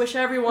 Yes. We wish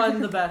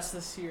everyone the best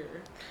this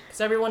year. Because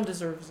everyone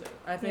deserves it.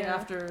 I think Yeah.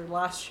 after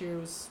last year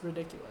was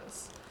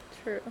ridiculous.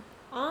 True.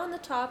 On the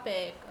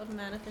topic of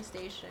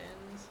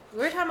manifestations, we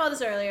were talking about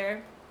this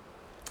earlier.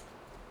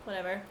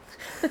 Whatever.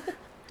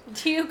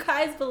 Do you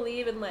guys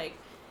believe in, like,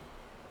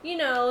 you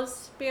know,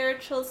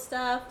 spiritual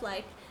stuff,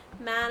 like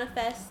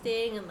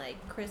manifesting and,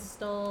 like,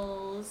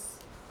 crystals?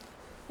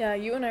 Yeah,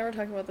 you and I were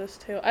talking about this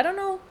too. I don't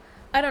know.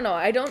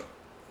 I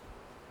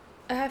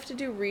have to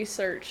do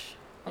research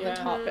on the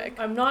topic.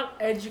 I'm not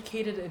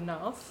educated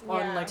enough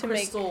on like To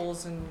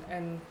crystals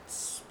and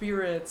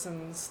spirits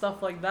and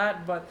stuff like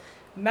that, but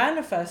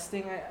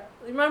manifesting, I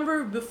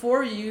remember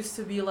before you used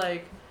to be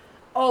like,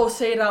 oh,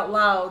 say it out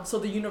loud so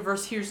the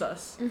universe hears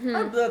us.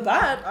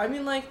 That, I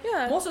mean, like,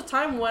 most of the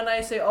time when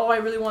I say, oh, I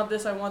really want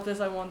this, I want this,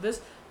 I want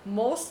this,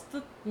 most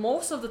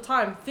of the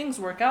time things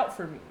work out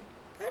for me.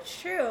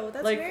 That's true.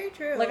 That's like, very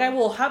true. Like, I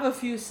will have a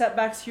few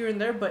setbacks here and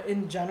there, but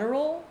in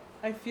general,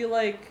 I feel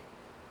like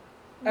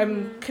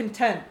I'm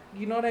content.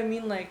 You know what I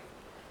mean? Like,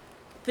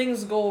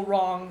 things go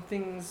wrong,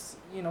 things,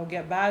 you know,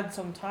 get bad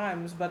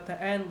sometimes, but at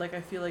the end, like,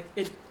 I feel like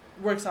it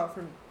works out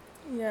for me.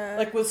 Yeah.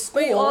 Like, with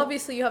school... But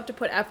obviously you have to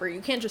put effort.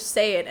 You can't just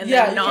say it and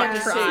then not try.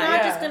 It's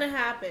not just going to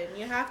happen.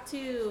 You have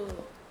to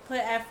put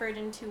effort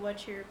into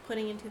what you're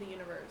putting into the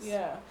universe.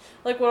 Yeah.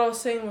 Like what I was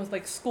saying with,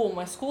 like, school.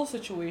 My school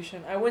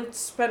situation, I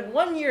spent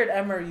 1 year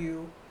at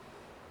MRU,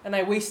 and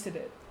I wasted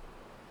it.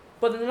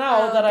 But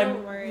now that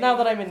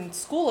I'm in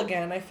school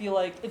again, I feel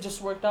like it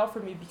just worked out for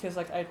me because,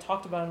 like, I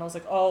talked about it and I was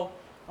like, oh,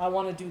 I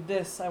want to do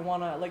this. I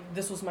want to, like,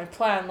 this was my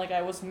plan. Like,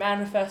 I was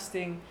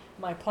manifesting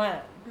my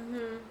plan.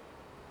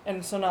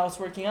 And so now it's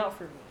working out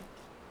for me.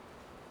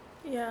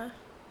 Yeah.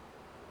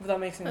 If that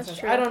makes any sense.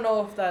 True. I don't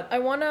know if that... I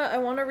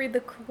wanna read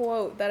the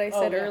quote that I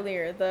said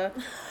earlier. The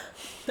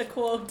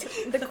quote.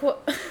 The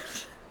quote.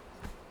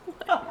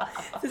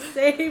 The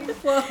same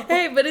quote.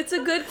 Hey, but it's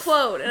a good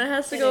quote, and it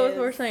has to go with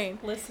what we're saying.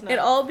 Listen It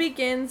up. all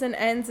begins and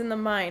ends in the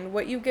mind.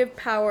 What you give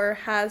power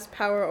has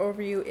power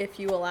over you if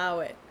you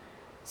allow it.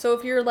 So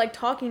if you're, like,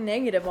 talking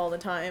negative all the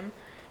time,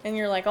 and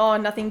you're like, oh,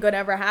 nothing good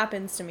ever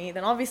happens to me,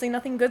 then obviously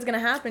nothing good's gonna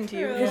happen to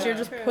you, because you're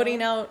just putting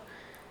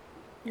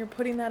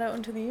that out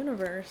into the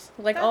universe.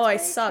 Like, That's oh, I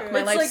very suck, true.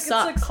 my life sucks. It's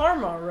like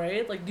karma,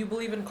 right? Like, do you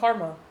believe in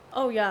karma?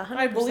 Oh, yeah, 100%.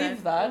 I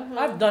believe that.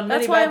 I've done many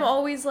That's why I'm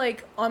always,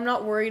 like, I'm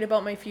not worried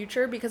about my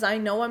future, because I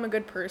know I'm a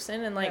good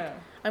person, and, like,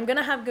 I'm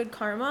gonna have good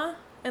karma,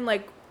 and,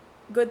 like,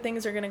 good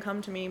things are gonna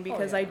come to me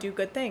because I do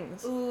good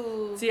things.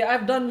 Ooh. See,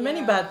 I've done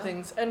many bad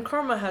things, and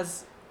karma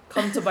has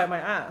come to bite my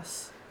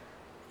ass.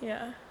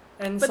 Yeah.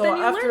 And But so then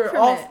you after learn from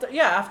all, it.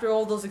 after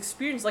all those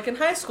experiences, like in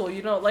high school,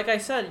 you know, like I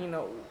said, you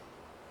know,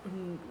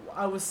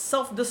 I was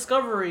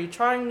self-discovery,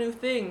 trying new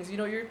things. You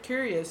know, you're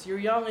curious, you're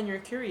young, and you're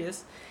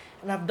curious,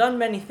 and I've done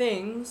many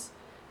things,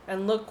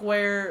 and look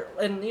where,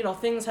 and you know,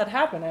 things had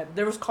happened.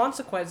 There was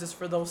consequences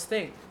for those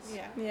things.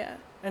 Yeah.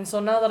 And so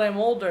now that I'm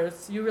older,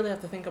 you really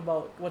have to think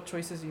about what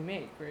choices you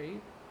make,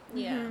 right?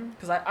 Yeah.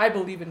 Because I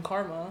believe in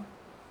karma.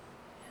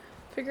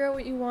 Figure out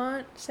what you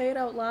want, say it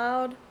out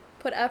loud,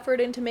 put effort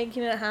into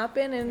making it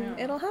happen, and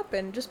it'll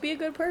happen. Just be a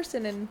good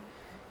person, and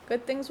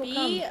good things will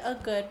come. Be a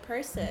good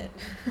person.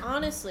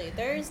 Honestly,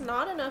 there's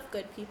not enough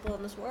good people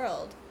in this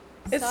world.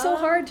 It's so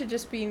hard to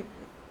just be...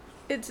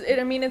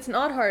 It's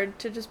not hard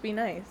to just be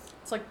nice.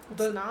 It's like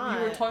It's not.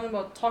 You were talking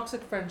about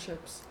toxic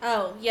friendships.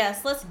 Oh,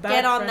 yes. Let's Bad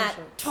get on friendships.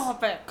 that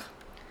topic.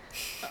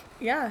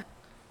 Yeah.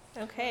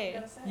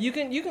 Okay. You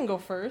can go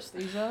first,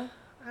 Isa.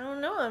 I don't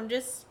know.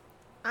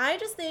 I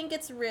just think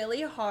it's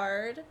really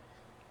hard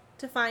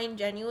to find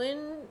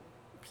genuine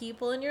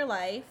people in your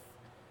life.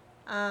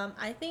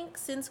 I think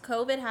since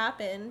COVID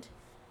happened,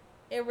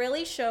 it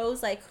really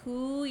shows, like,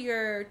 who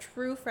your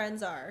true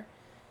friends are.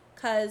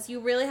 Because you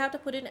really have to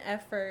put in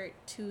effort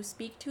to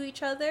speak to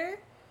each other.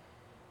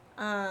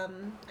 I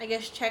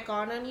guess check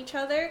on each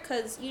other.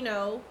 Because, you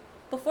know,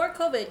 before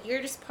COVID,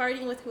 you're just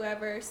partying with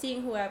whoever,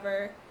 seeing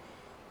whoever.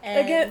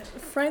 And Again,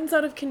 friends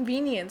out of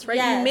convenience, right?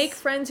 Yes. You make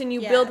friends and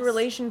you build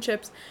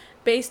relationships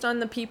based on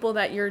the people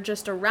that you're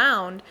just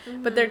around,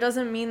 but there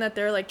doesn't mean that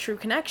they're, like, true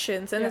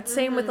connections. And it's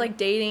same with, like,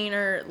 dating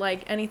or,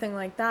 like, anything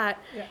like that.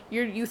 Yeah.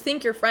 You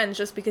think you're friends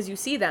just because you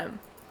see them.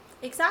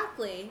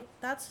 Exactly.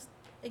 That's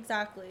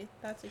exactly.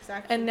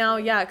 And now,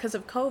 because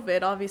of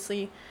COVID,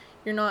 obviously,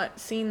 you're not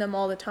seeing them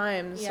all the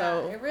time,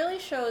 so... it really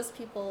shows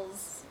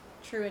people's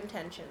true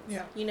intentions.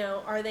 Yeah. You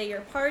know, are they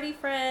your party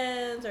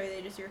friends? Or are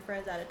they just your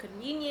friends out of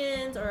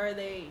convenience? Or are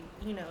they,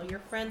 you know, your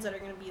friends that are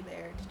going to be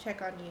there to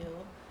check on you?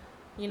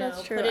 You know,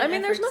 That's true. put in I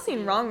mean, there's efforts to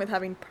nothing you. wrong with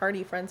having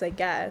party friends, I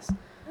guess.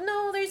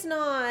 No, there's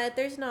not.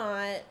 There's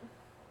not.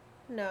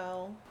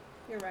 No,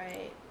 you're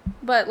right.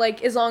 But,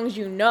 like, as long as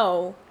you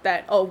know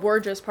that, oh, we're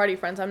just party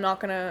friends, I'm not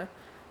gonna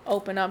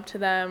open up to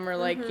them or,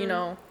 like, you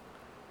know,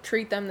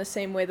 treat them the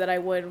same way that I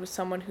would with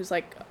someone who's,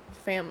 like,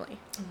 family.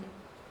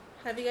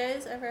 Have you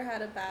guys ever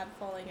had a bad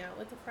falling out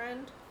with a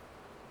friend?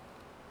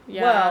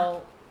 Yeah.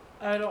 Well,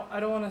 I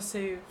don't want to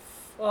say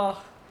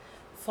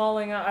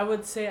falling out. I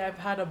would say I've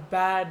had a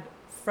bad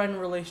friend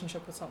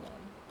relationship with someone.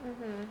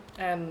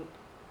 And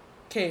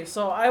okay,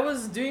 so I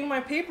was doing my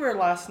paper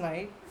last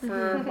night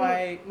for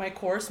my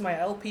course, my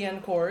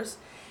LPN course,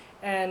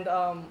 and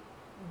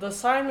the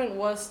assignment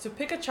was to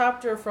pick a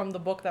chapter from the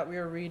book that we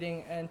were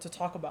reading and to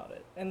talk about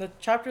it. And the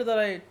chapter that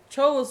I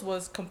chose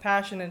was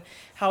compassion, and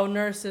how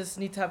nurses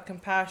need to have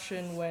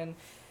compassion when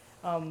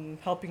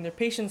helping their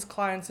patients,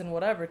 clients, and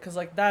whatever. Because,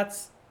 like,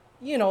 that's,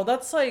 you know,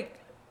 that's, like,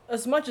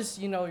 as much as,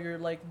 you know, you're,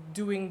 like,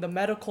 doing the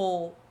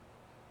medical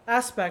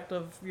aspect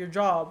of your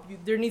job,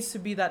 there needs to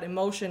be that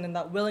emotion and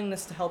that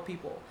willingness to help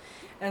people.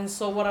 And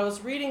so what I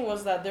was reading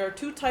was that there are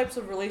two types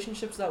of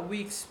relationships that we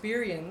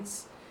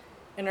experience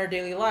in our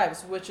daily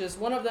lives, which is,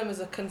 one of them is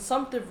a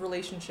consumptive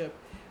relationship,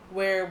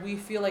 where we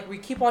feel like we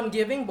keep on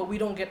giving but we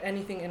don't get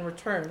anything in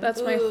return.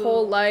 That's my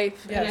whole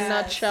life in Yes. a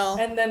nutshell.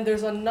 And then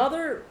there's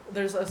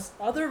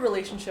other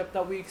relationship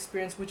that we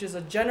experience, which is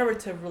a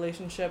generative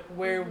relationship,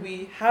 where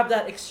we have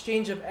that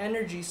exchange of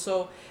energy.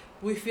 So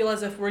we feel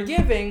as if we're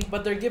giving,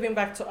 but they're giving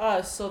back to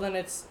us, so then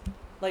it's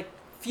like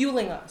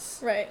fueling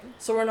us. Right.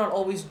 So we're not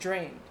always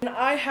drained. And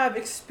I have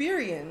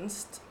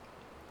experienced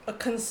a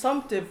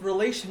consumptive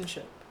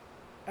relationship.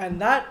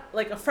 And that,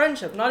 like a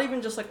friendship, not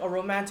even just like a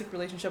romantic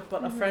relationship,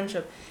 but a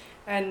friendship.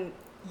 And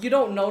you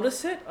don't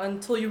notice it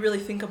until you really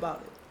think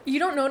about it. You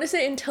don't notice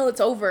it until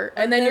it's over,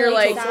 and then then you're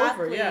it's like,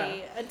 over, Exactly. yeah.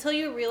 Until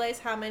you realize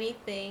how many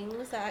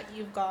things that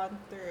you've gone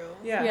through.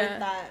 Yeah. Yeah. With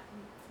that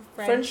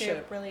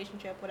Friendship.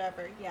 relationship,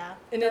 whatever. Yeah.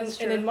 And That's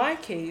and true. in my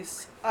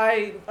case,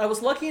 I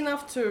was lucky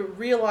enough to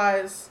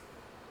realize,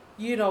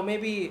 you know,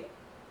 maybe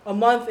a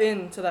month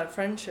into that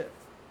friendship,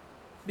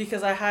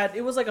 because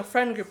it was like a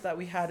friend group that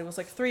we had. It was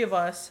like 3 of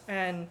us,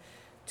 and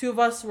 2 of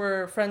us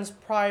were friends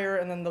prior,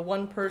 and then the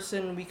one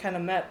person we kind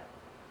of met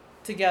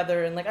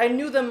together, and like I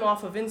knew them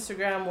off of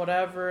Instagram,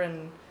 whatever,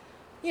 and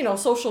you know,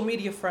 social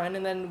media friend,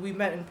 and then we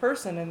met in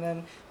person, and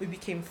then we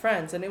became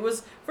friends. And it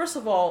was, first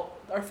of all,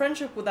 our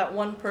friendship with that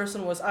one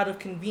person was out of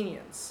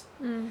convenience.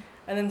 mm,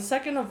 And then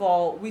second of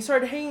all, we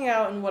started hanging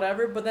out and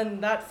whatever, but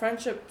then that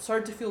friendship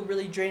started to feel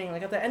really draining.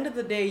 Like at the end of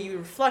the day, you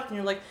reflect and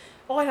you're like,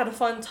 oh, I had a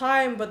fun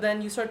time, but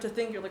then you start to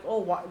think, you're like, oh,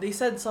 why? They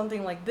said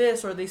something like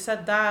this, or they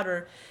said that,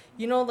 or,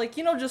 you know, like,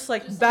 you know, just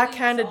like Just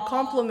backhanded something's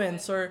off.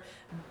 compliments, or,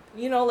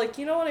 you know, like,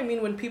 you know what I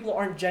mean, when people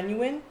aren't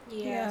genuine,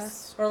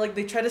 Yes. or like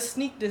they try to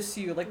sneak diss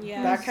you, like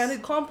Yes.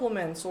 backhanded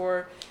compliments,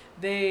 or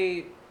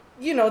they,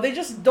 you know, they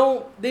just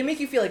don't, they make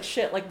you feel like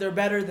shit, like they're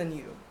better than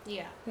you.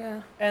 Yeah.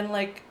 yeah. And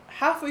like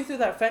halfway through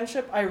that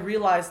friendship, I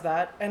realized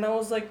that, and I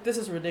was like, this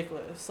is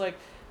ridiculous. Like,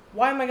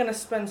 why am I gonna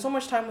spend so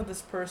much time with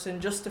this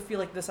person just to feel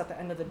like this at the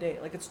end of the day?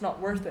 Like, it's not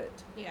worth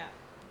it, Yeah.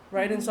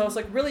 right? And so I was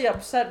like really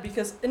upset,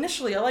 because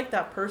initially I liked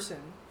that person,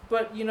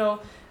 but you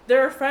know,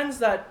 there are friends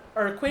that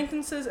are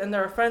acquaintances, and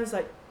there are friends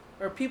that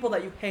are people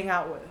that you hang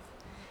out with,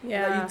 that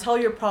Yeah. you tell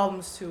your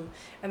problems to,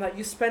 and that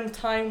you spend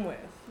time with,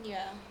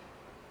 Yeah.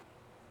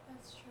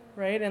 That's true.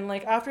 right? And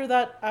like after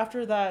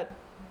that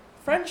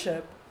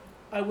friendship,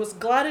 I was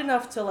glad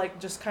enough to like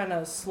just kind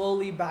of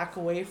slowly back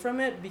away from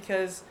it,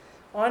 because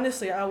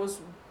honestly I was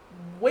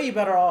way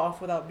better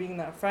off without being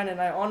that friend. And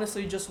I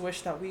honestly just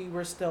wish that we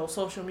were still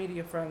social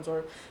media friends,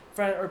 or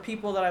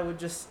people that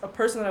a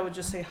person that I would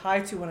just say hi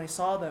to when I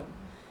saw them,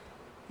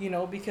 you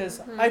know,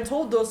 because I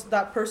told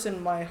that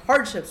person my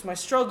hardships, my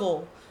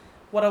struggle,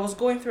 what I was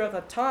going through at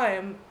that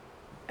time,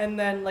 and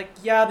then like,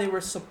 yeah, they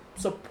were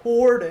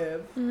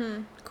supportive,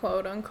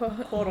 Quote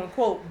unquote. quote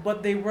unquote,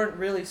 but they weren't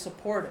really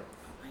supportive.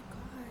 Oh my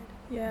god.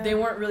 Yeah. They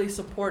weren't really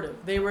supportive.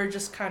 They were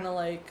just kind of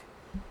like,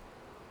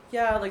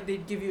 yeah, like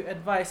they'd give you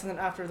advice, and then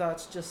after that,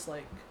 it's just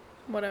like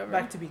Whatever.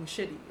 back to being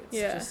shitty. It's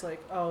Yeah. just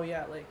like, oh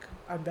yeah, like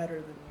I'm better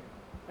than you,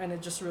 and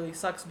it just really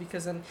sucks,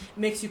 because then it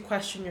makes you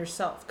question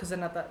yourself. Because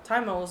then at that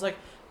time, I was like,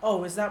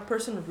 oh, is that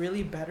person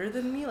really better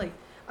than me? Like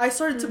I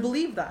started to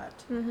believe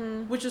that,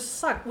 which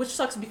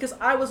sucks, because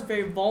I was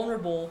very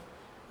vulnerable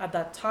at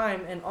that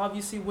time, and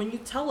obviously when you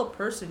tell a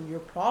person your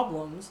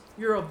problems,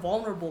 you're a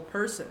vulnerable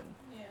person.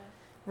 Yeah.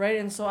 Right?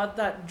 And so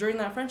during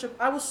that friendship,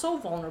 I was so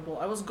vulnerable.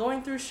 I was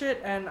going through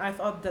shit, and I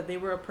thought that they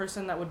were a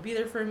person that would be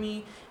there for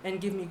me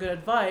and give me good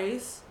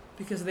advice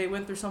because they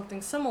went through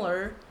something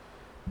similar.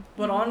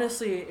 But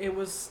honestly, it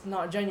was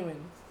not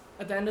genuine.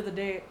 At the end of the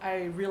day,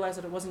 I realized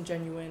that it wasn't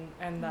genuine,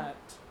 and that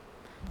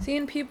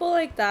Seeing people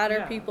like that are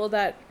Yeah. people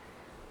that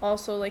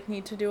also like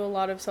need to do a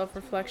lot of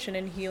self-reflection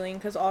and healing,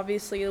 because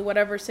obviously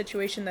whatever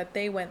situation that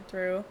they went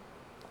through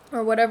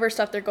or whatever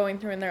stuff they're going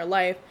through in their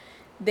life,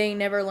 they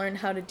never learned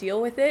how to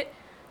deal with it.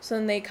 So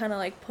then they kind of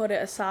like put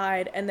it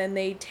aside, and then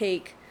they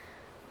take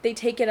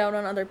it out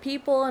on other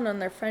people and on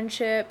their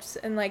friendships.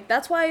 And like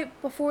that's why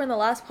before in the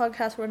last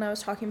podcast when I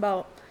was talking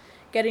about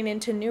getting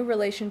into new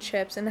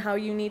relationships and how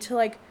you need to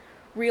like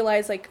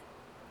realize like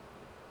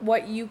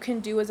what you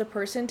can do as a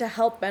person to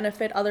help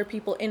benefit other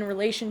people in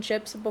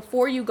relationships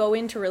before you go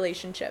into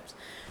relationships.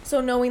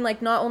 So knowing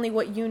like not only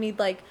what you need,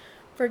 like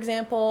for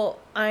example,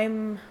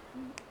 I'm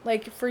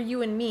like for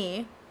you and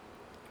me,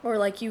 or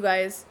like you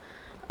guys,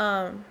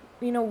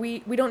 you know, we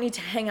don't need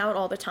to hang out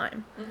all the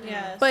time.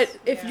 Yes. But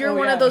if Yeah. you're Oh,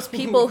 one yeah. of those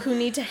people who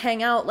need to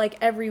hang out like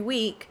every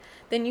week,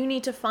 then you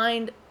need to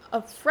find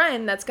a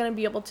friend that's going to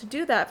be able to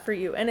do that for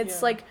you. And it's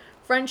Yeah. like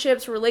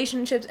friendships,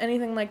 relationships,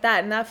 anything like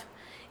that. And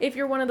if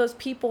you're one of those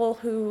people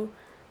who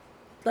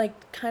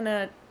like kind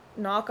of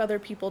knock other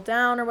people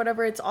down or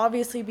whatever, it's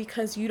obviously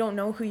because you don't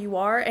know who you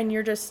are and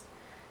you're just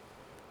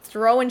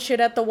throwing shit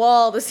at the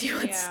wall to see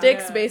what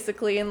sticks,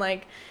 basically, and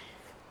like,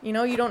 you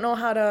know, you don't know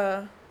how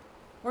to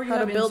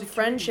build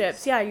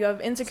friendships. Yeah, you have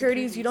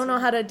insecurities. You don't know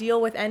how to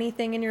deal with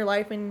anything in your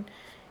life, and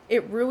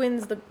it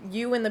ruins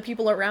you and the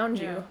people around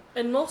you.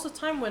 And most of the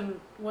time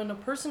when a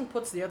person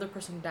puts the other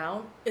person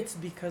down, it's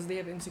because they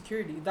have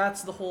insecurity.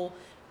 That's the whole,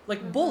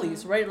 like,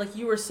 bullies, right? Like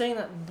you were saying,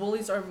 that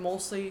bullies are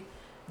mostly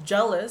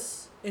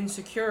jealous,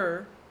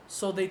 insecure,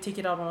 so they take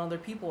it out on other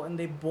people and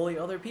they bully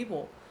other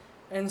people.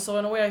 And so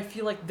in a way, I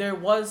feel like there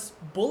was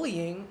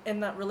bullying in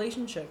that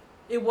relationship.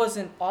 It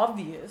wasn't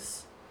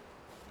obvious,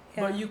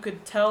 but you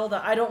could tell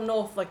that. I don't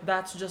know if like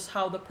that's just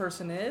how the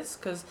person is,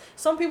 because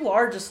some people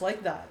are just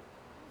like that.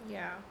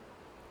 Yeah.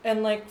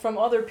 And like from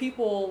other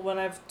people, when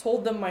I've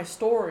told them my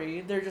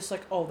story, they're just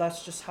like, oh,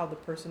 that's just how the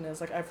person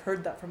is. Like I've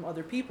heard that from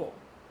other people.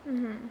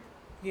 Mm-hmm.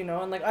 You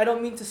know, and like I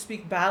don't mean to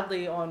speak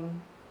badly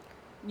on,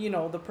 you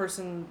know, the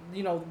person,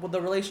 you know, with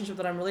the relationship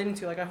that I'm relating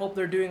to. Like I hope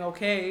they're doing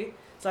okay.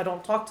 So I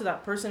don't talk to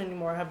that person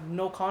anymore. I have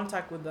no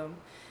contact with them.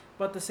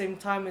 But at the same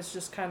time, it's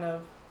just kind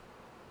of,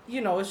 you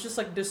know, it's just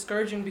like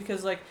discouraging,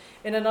 because like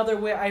in another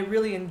way, I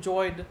really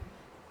enjoyed,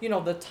 you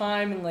know, the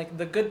time and like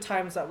the good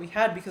times that we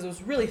had, because it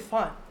was really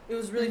fun. It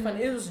was really fun.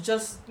 It was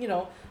just, you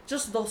know,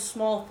 just those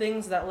small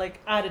things that like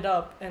added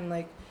up and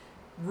like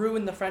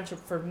ruined the friendship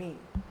for me.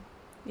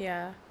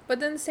 Yeah. But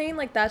then saying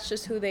like that's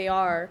just who they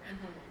are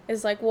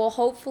is like, well,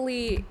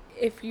 hopefully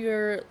if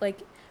you're like,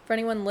 for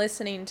anyone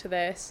listening to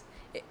this,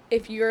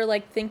 if you're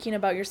like thinking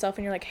about yourself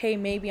and you're like, hey,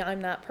 maybe I'm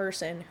that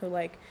person who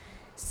like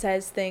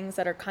says things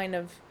that are kind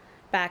of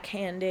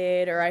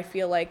backhanded, or I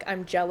feel like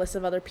I'm jealous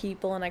of other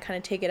people and I kind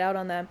of take it out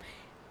on them,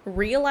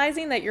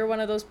 realizing that you're one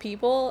of those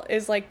people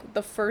is like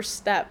the first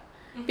step.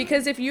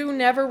 Because if you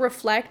never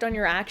reflect on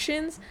your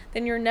actions,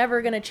 then you're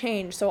never going to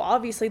change. So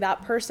obviously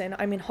that person,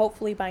 I mean,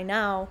 hopefully by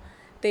now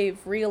they've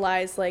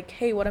realized like,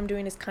 hey, what I'm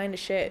doing is kind of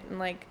shit, and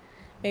like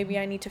maybe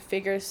I need to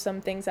figure some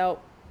things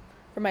out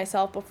for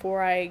myself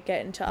before I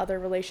get into other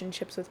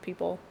relationships with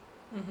people.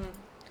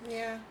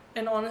 Yeah.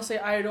 And honestly,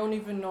 I don't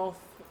even know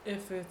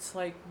if it's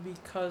like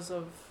because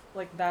of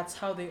like that's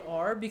how they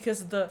are,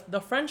 because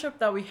the friendship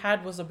that we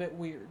had was a bit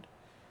weird.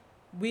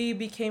 We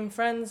became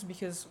friends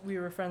because we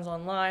were friends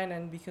online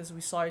and because we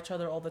saw each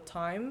other all the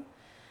time.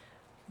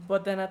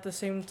 But then at the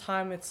same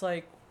time, it's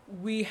like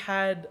we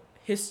had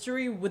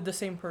history with the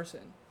same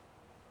person.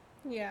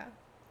 Yeah.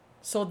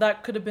 So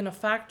that could have been a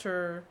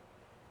factor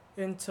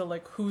into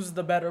like who's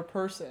the better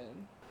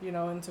person, you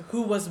know, into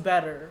who was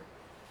better.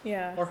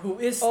 Yeah. Or who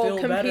is still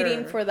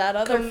competing better. for that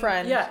other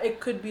friend. Yeah, it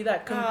could be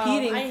that.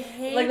 Competing. I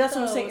hate like that's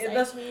those. what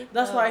I'm saying.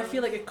 That's why I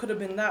feel like it could have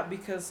been that,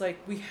 because like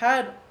we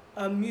had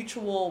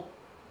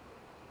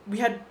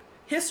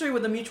history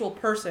with a mutual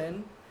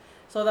person.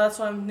 So that's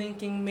why I'm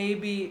thinking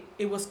maybe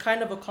it was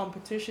kind of a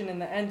competition in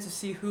the end to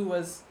see who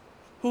is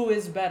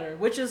better,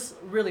 which is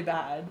really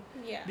bad.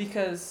 Yeah.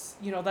 Because,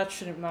 you know, that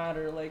shouldn't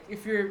matter. Like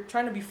if you're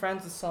trying to be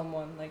friends with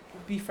someone, like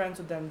be friends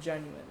with them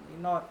genuinely,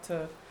 not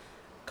to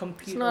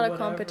compete. It's not or a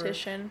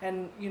competition.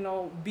 And, you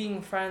know,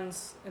 being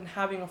friends and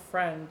having a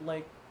friend,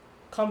 like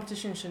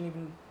competition shouldn't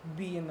even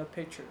be in the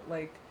picture.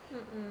 Like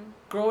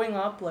growing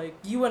up, like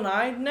you and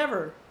I,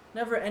 never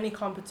any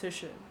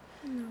competition.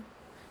 No.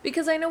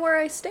 Because I know where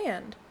I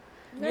stand.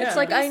 Yeah. It's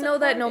like I know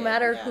that no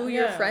matter Yeah. who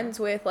you're friends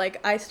with,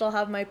 like I still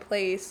have my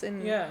place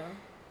in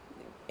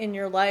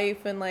your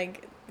life, and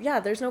like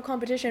there's no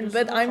competition,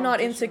 but I'm not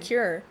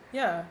insecure.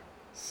 Yeah.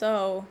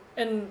 So,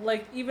 and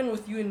like even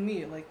with you and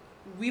me, like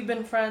we've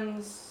been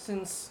friends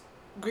since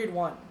grade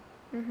 1.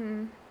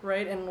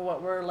 Right? And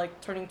we're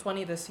like turning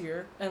 20 this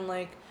year, and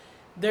like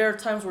there are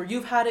times where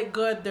you've had it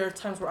good, there are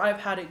times where I've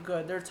had it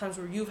good, there are times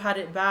where you've had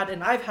it bad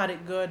and I've had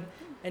it good,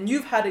 and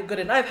you've had it good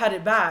and I've had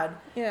it bad.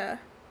 Yeah.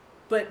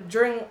 But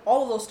during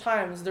all of those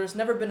times, there's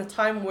never been a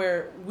time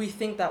where we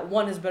think that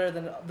one is better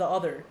than the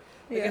other.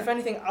 Like if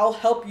anything, I'll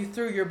help you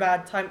through your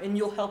bad time and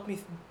you'll help me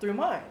through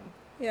mine.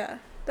 Yeah.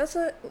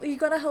 You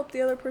gotta help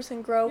the other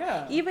person grow.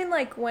 Yeah. Even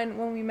like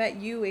when we met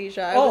you,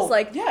 Asia, I was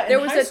like,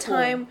 there was a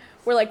time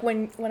where like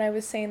when I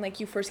was saying like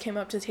you first came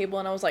up to the table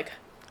and I was like,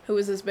 who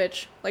is this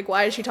bitch? Like,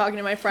 why is she talking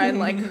to my friend?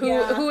 Like,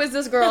 who is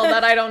this girl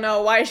that I don't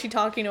know? Why is she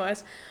talking to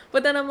us?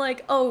 But then I'm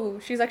like, oh,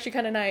 she's actually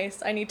kind of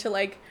nice. I need to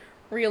like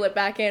reel it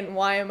back in.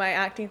 Why am I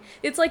acting?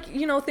 It's like,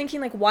 you know, thinking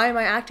like, why am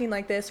I acting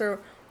like this, or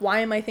why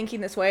am I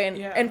thinking this way?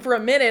 And for a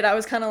minute I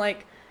was kind of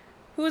like,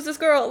 who is this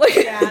girl?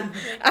 Like,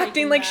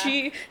 acting like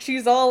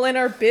she's all in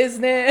our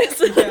business.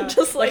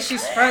 Just like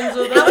she's friends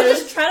with us. I was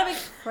just trying to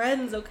make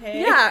friends,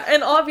 okay? Yeah,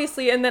 and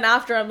obviously, and then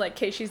after I'm like,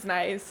 okay, she's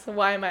nice.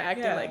 Why am I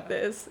acting like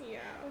this? Yeah.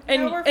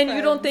 And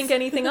you don't think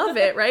anything of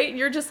it, right?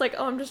 You're just like,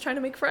 oh, I'm just trying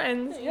to make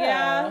friends.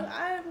 Yeah,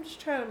 I'm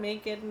just trying to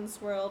make it in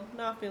this world,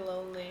 not be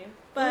lonely.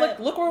 But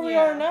look where we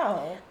are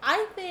now.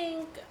 I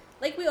think,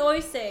 like we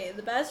always say,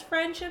 the best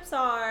friendships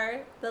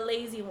are the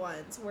lazy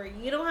ones, where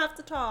you don't have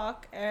to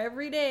talk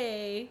every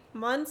day,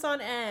 months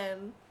on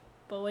end,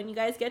 But when you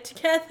guys get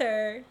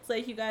together, it's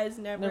like you guys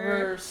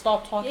never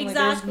stop talking.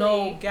 Exactly. Like there's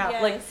no gap.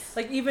 Yes.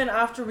 Like even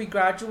after we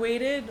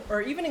graduated, or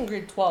even in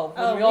grade 12,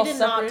 when we we all did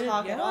separated,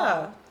 not talk at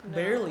all.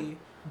 No.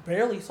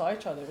 barely saw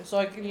each other. So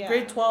like in Yeah.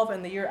 grade 12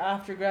 and the year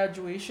after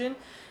graduation,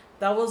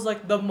 that was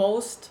like the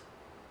Distance.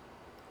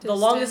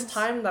 longest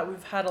time that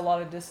we've had a lot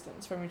of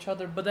distance from each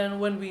other. But then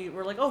when we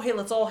were like, oh hey,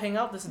 let's all hang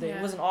out this day, Yeah.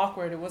 it wasn't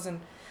awkward. It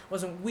wasn't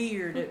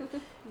weird. It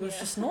was Yeah.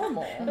 just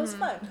normal. It was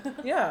fun.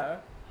 Yeah.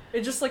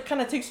 It just like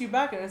kind of takes you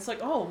back, and it's like,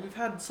 oh, we've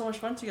had so much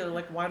fun together.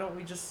 Like, why don't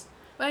we just?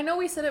 But I know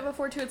we said it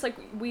before too. It's like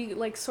we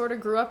like sort of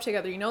grew up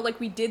together, you know. Like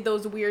we did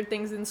those weird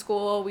things in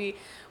school. We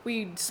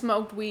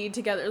smoked weed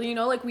together, you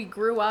know. Like we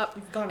grew up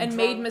We've gotten and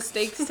drunk. made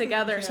mistakes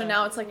together. So Yeah.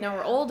 now it's like now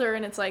we're Yeah. older,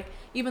 and it's like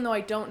even though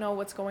I don't know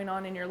what's going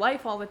on in your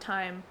life all the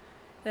time,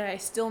 that I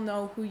still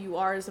know who you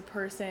are as a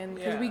person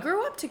because we Yeah.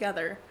 grew up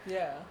together.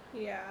 Yeah.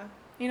 Yeah.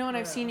 You know, and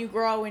I've Yeah. seen you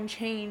grow and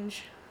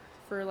change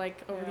for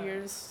like over the Yeah.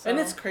 years. So. And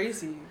it's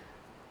crazy.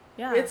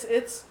 yeah.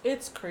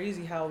 It's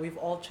crazy how we've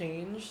all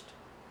changed.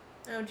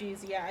 Oh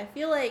geez, yeah. I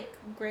feel like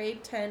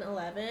grade 10,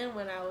 11,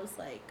 when I was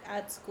like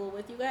at school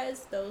with you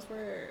guys, those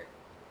were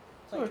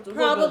like Those were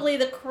probably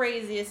the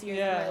craziest years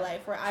Yeah. of my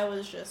life where I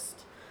was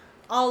just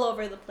all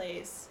over the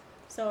place.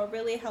 So it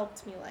really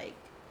helped me like,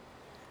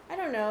 I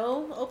don't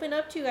know, open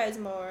up to you guys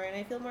more, and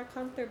I feel more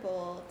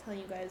comfortable telling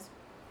you guys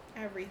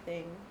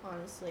everything,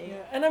 honestly.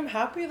 Yeah, and I'm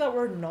happy that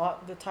we're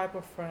not the type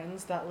of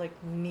friends that like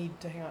need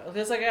to hang out.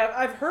 Because like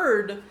I've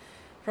heard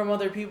from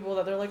other people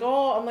that they're like,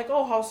 oh, I'm like,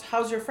 oh,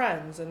 how's your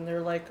friends? And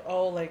they're like,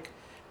 oh, like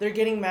they're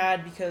getting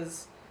mad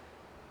because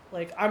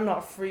like I'm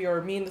not free,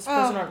 or me and this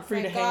person aren't free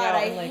my to hang God, out.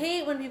 I And like,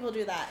 hate when people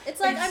do that. It's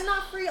like I'm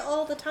not free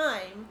all the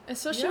time.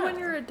 Especially when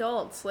Yeah. you're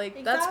adults.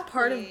 Like, that's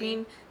part of Exactly.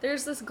 being...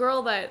 There's this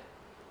girl that...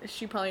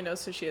 She probably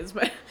knows who she is,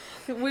 but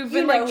we've You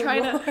been, know like, who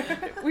trying you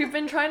to... We've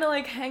been trying to,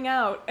 like, hang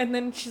out, and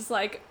then she's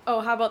like,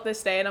 oh, how about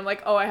this day? And I'm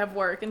like, oh, I have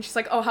work. And she's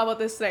like, oh, how about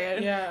this day?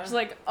 And Yeah. she's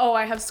like, oh,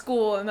 I have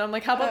school. And I'm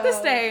like, how about this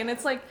Oh. day? And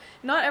it's like,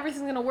 not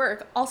everything's gonna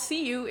work. I'll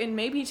see you in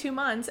maybe 2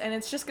 months, and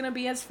it's just gonna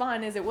be as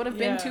fun as it would have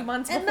been Yeah. 2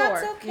 months And before.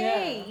 that's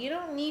okay. Yeah. You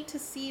don't need to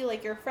see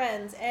like your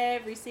friends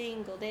every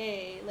single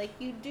day. Like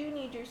you do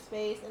need your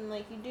space, and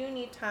like you do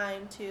need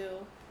time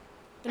to.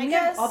 And I you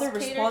guess have other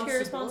cater to your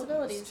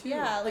responsibilities. too.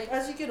 Yeah, like like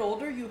as you get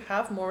older, you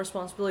have more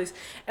responsibilities,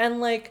 and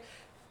like,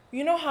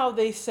 you know how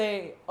they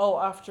say, oh,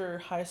 after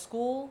high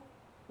school,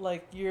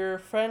 like your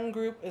friend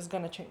group is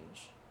gonna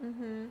change.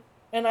 mm-hmm.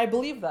 And I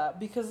believe that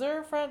because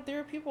there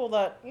are people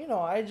that, you know,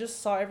 I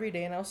just saw every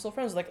day and I was still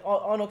friends. Like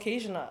on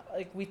occasion,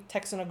 like we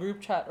text in a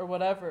group chat or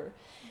whatever,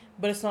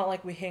 but it's not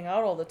like we hang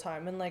out all the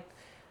time. And like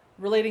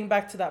relating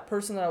back to that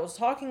person that I was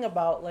talking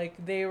about,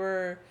 like they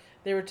were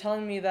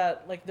telling me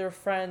that like their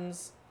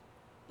friends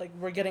like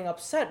were getting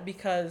upset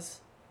because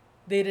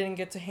they didn't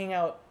get to hang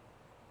out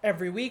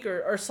every week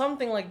or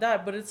something like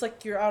that. But it's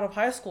like you're out of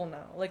high school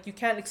now. Like you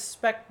can't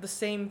expect the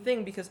same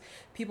thing because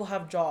people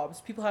have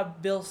jobs, people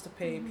have bills to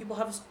pay, people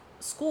have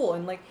school,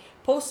 and like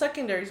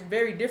post-secondary is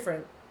very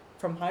different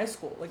from high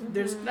school. Like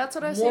there's That's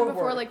what I was saying more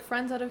before, work. like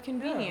friends out of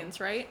convenience,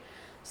 right?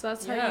 So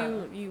that's how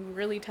Yeah. you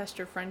really test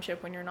your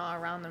friendship when you're not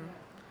around them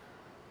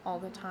all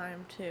the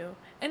time too.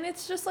 And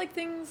it's just like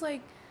things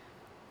like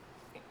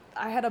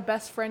I had a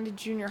best friend in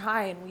junior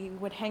high, and we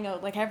would hang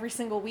out like every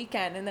single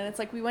weekend, and then it's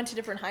like we went to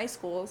different high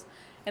schools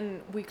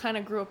and we kind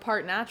of grew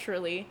apart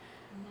naturally.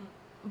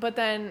 But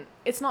then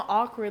it's not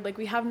awkward, like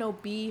we have no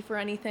beef or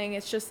anything.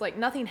 It's just like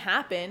nothing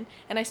happened,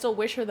 and I still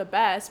wish her the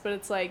best, but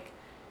it's like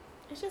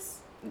it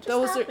just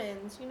those are-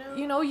 happens, you know.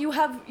 you know, you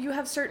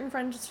have certain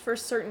friends for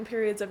certain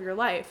periods of your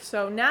life.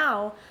 So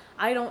now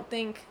I don't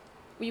think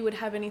we would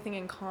have anything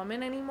in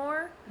common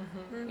anymore.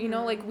 Mm-hmm. You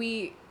know, like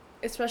we,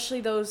 especially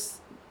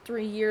those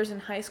 3 years in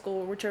high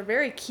school, which are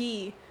very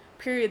key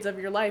periods of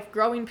your life,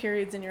 growing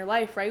periods in your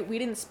life, right? We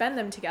didn't spend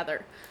them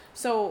together.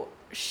 So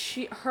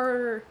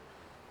the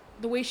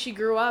way she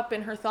grew up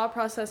and her thought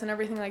process and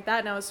everything like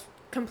that now is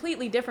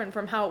completely different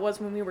from how it was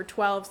when we were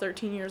 12,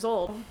 13 years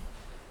old.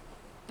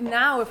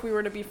 Now, if we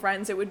were to be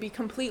friends, it would be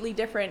completely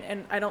different,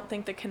 and I don't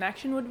think the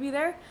connection would be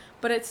there.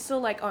 But it's still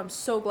like, oh, I'm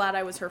so glad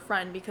I was her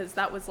friend, because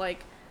that was my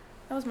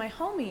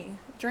homie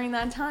during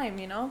that time,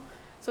 you know?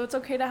 So it's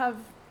okay to have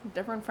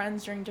different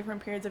friends during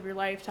different periods of your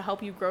life to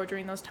help you grow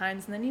during those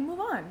times, and then you move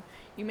on.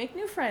 You make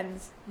new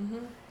friends.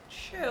 Mm-hmm.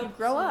 True. You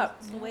grow up.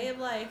 It's the way of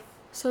life.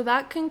 So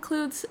that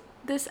concludes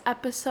this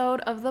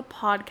episode of the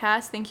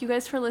podcast. Thank you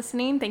guys for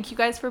listening. Thank you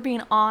guys for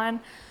being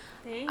on.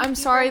 I'm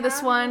sorry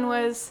this one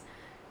was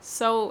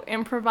so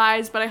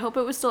improvised, but I hope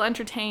it was still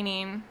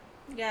entertaining.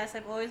 Yes,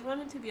 I've always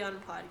wanted to be on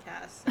a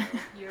podcast. So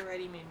you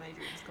already made my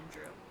dreams come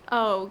true.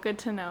 Oh, good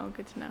to know.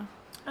 Good to know.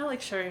 I like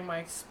sharing my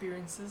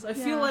experiences. I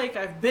Yeah. feel like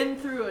I've been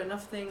through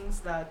enough things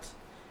that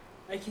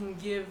I can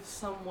give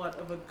somewhat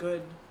of a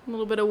good. A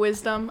little bit of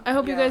wisdom. I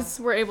hope you Yeah. guys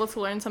were able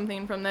to learn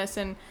something from this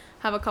and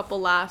have a couple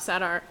laughs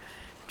at our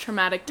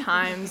traumatic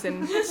times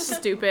and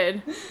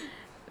stupid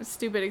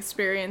stupid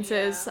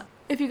experiences. Yeah.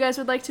 If you guys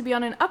would like to be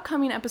on an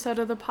upcoming episode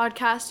of the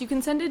podcast, you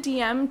can send a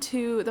DM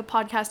to the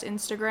podcast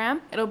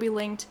Instagram. It'll be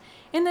linked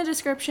in the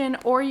description,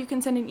 or you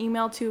can send an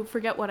email to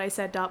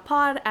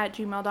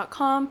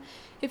forgetwhatisaid.pod@gmail.com.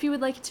 If you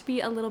would like to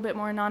be a little bit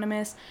more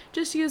anonymous,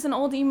 just use an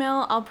old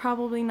email. I'll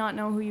probably not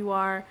know who you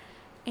are.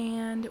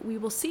 And we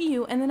will see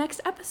you in the next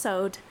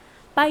episode.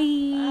 Bye.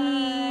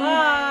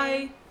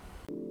 Bye.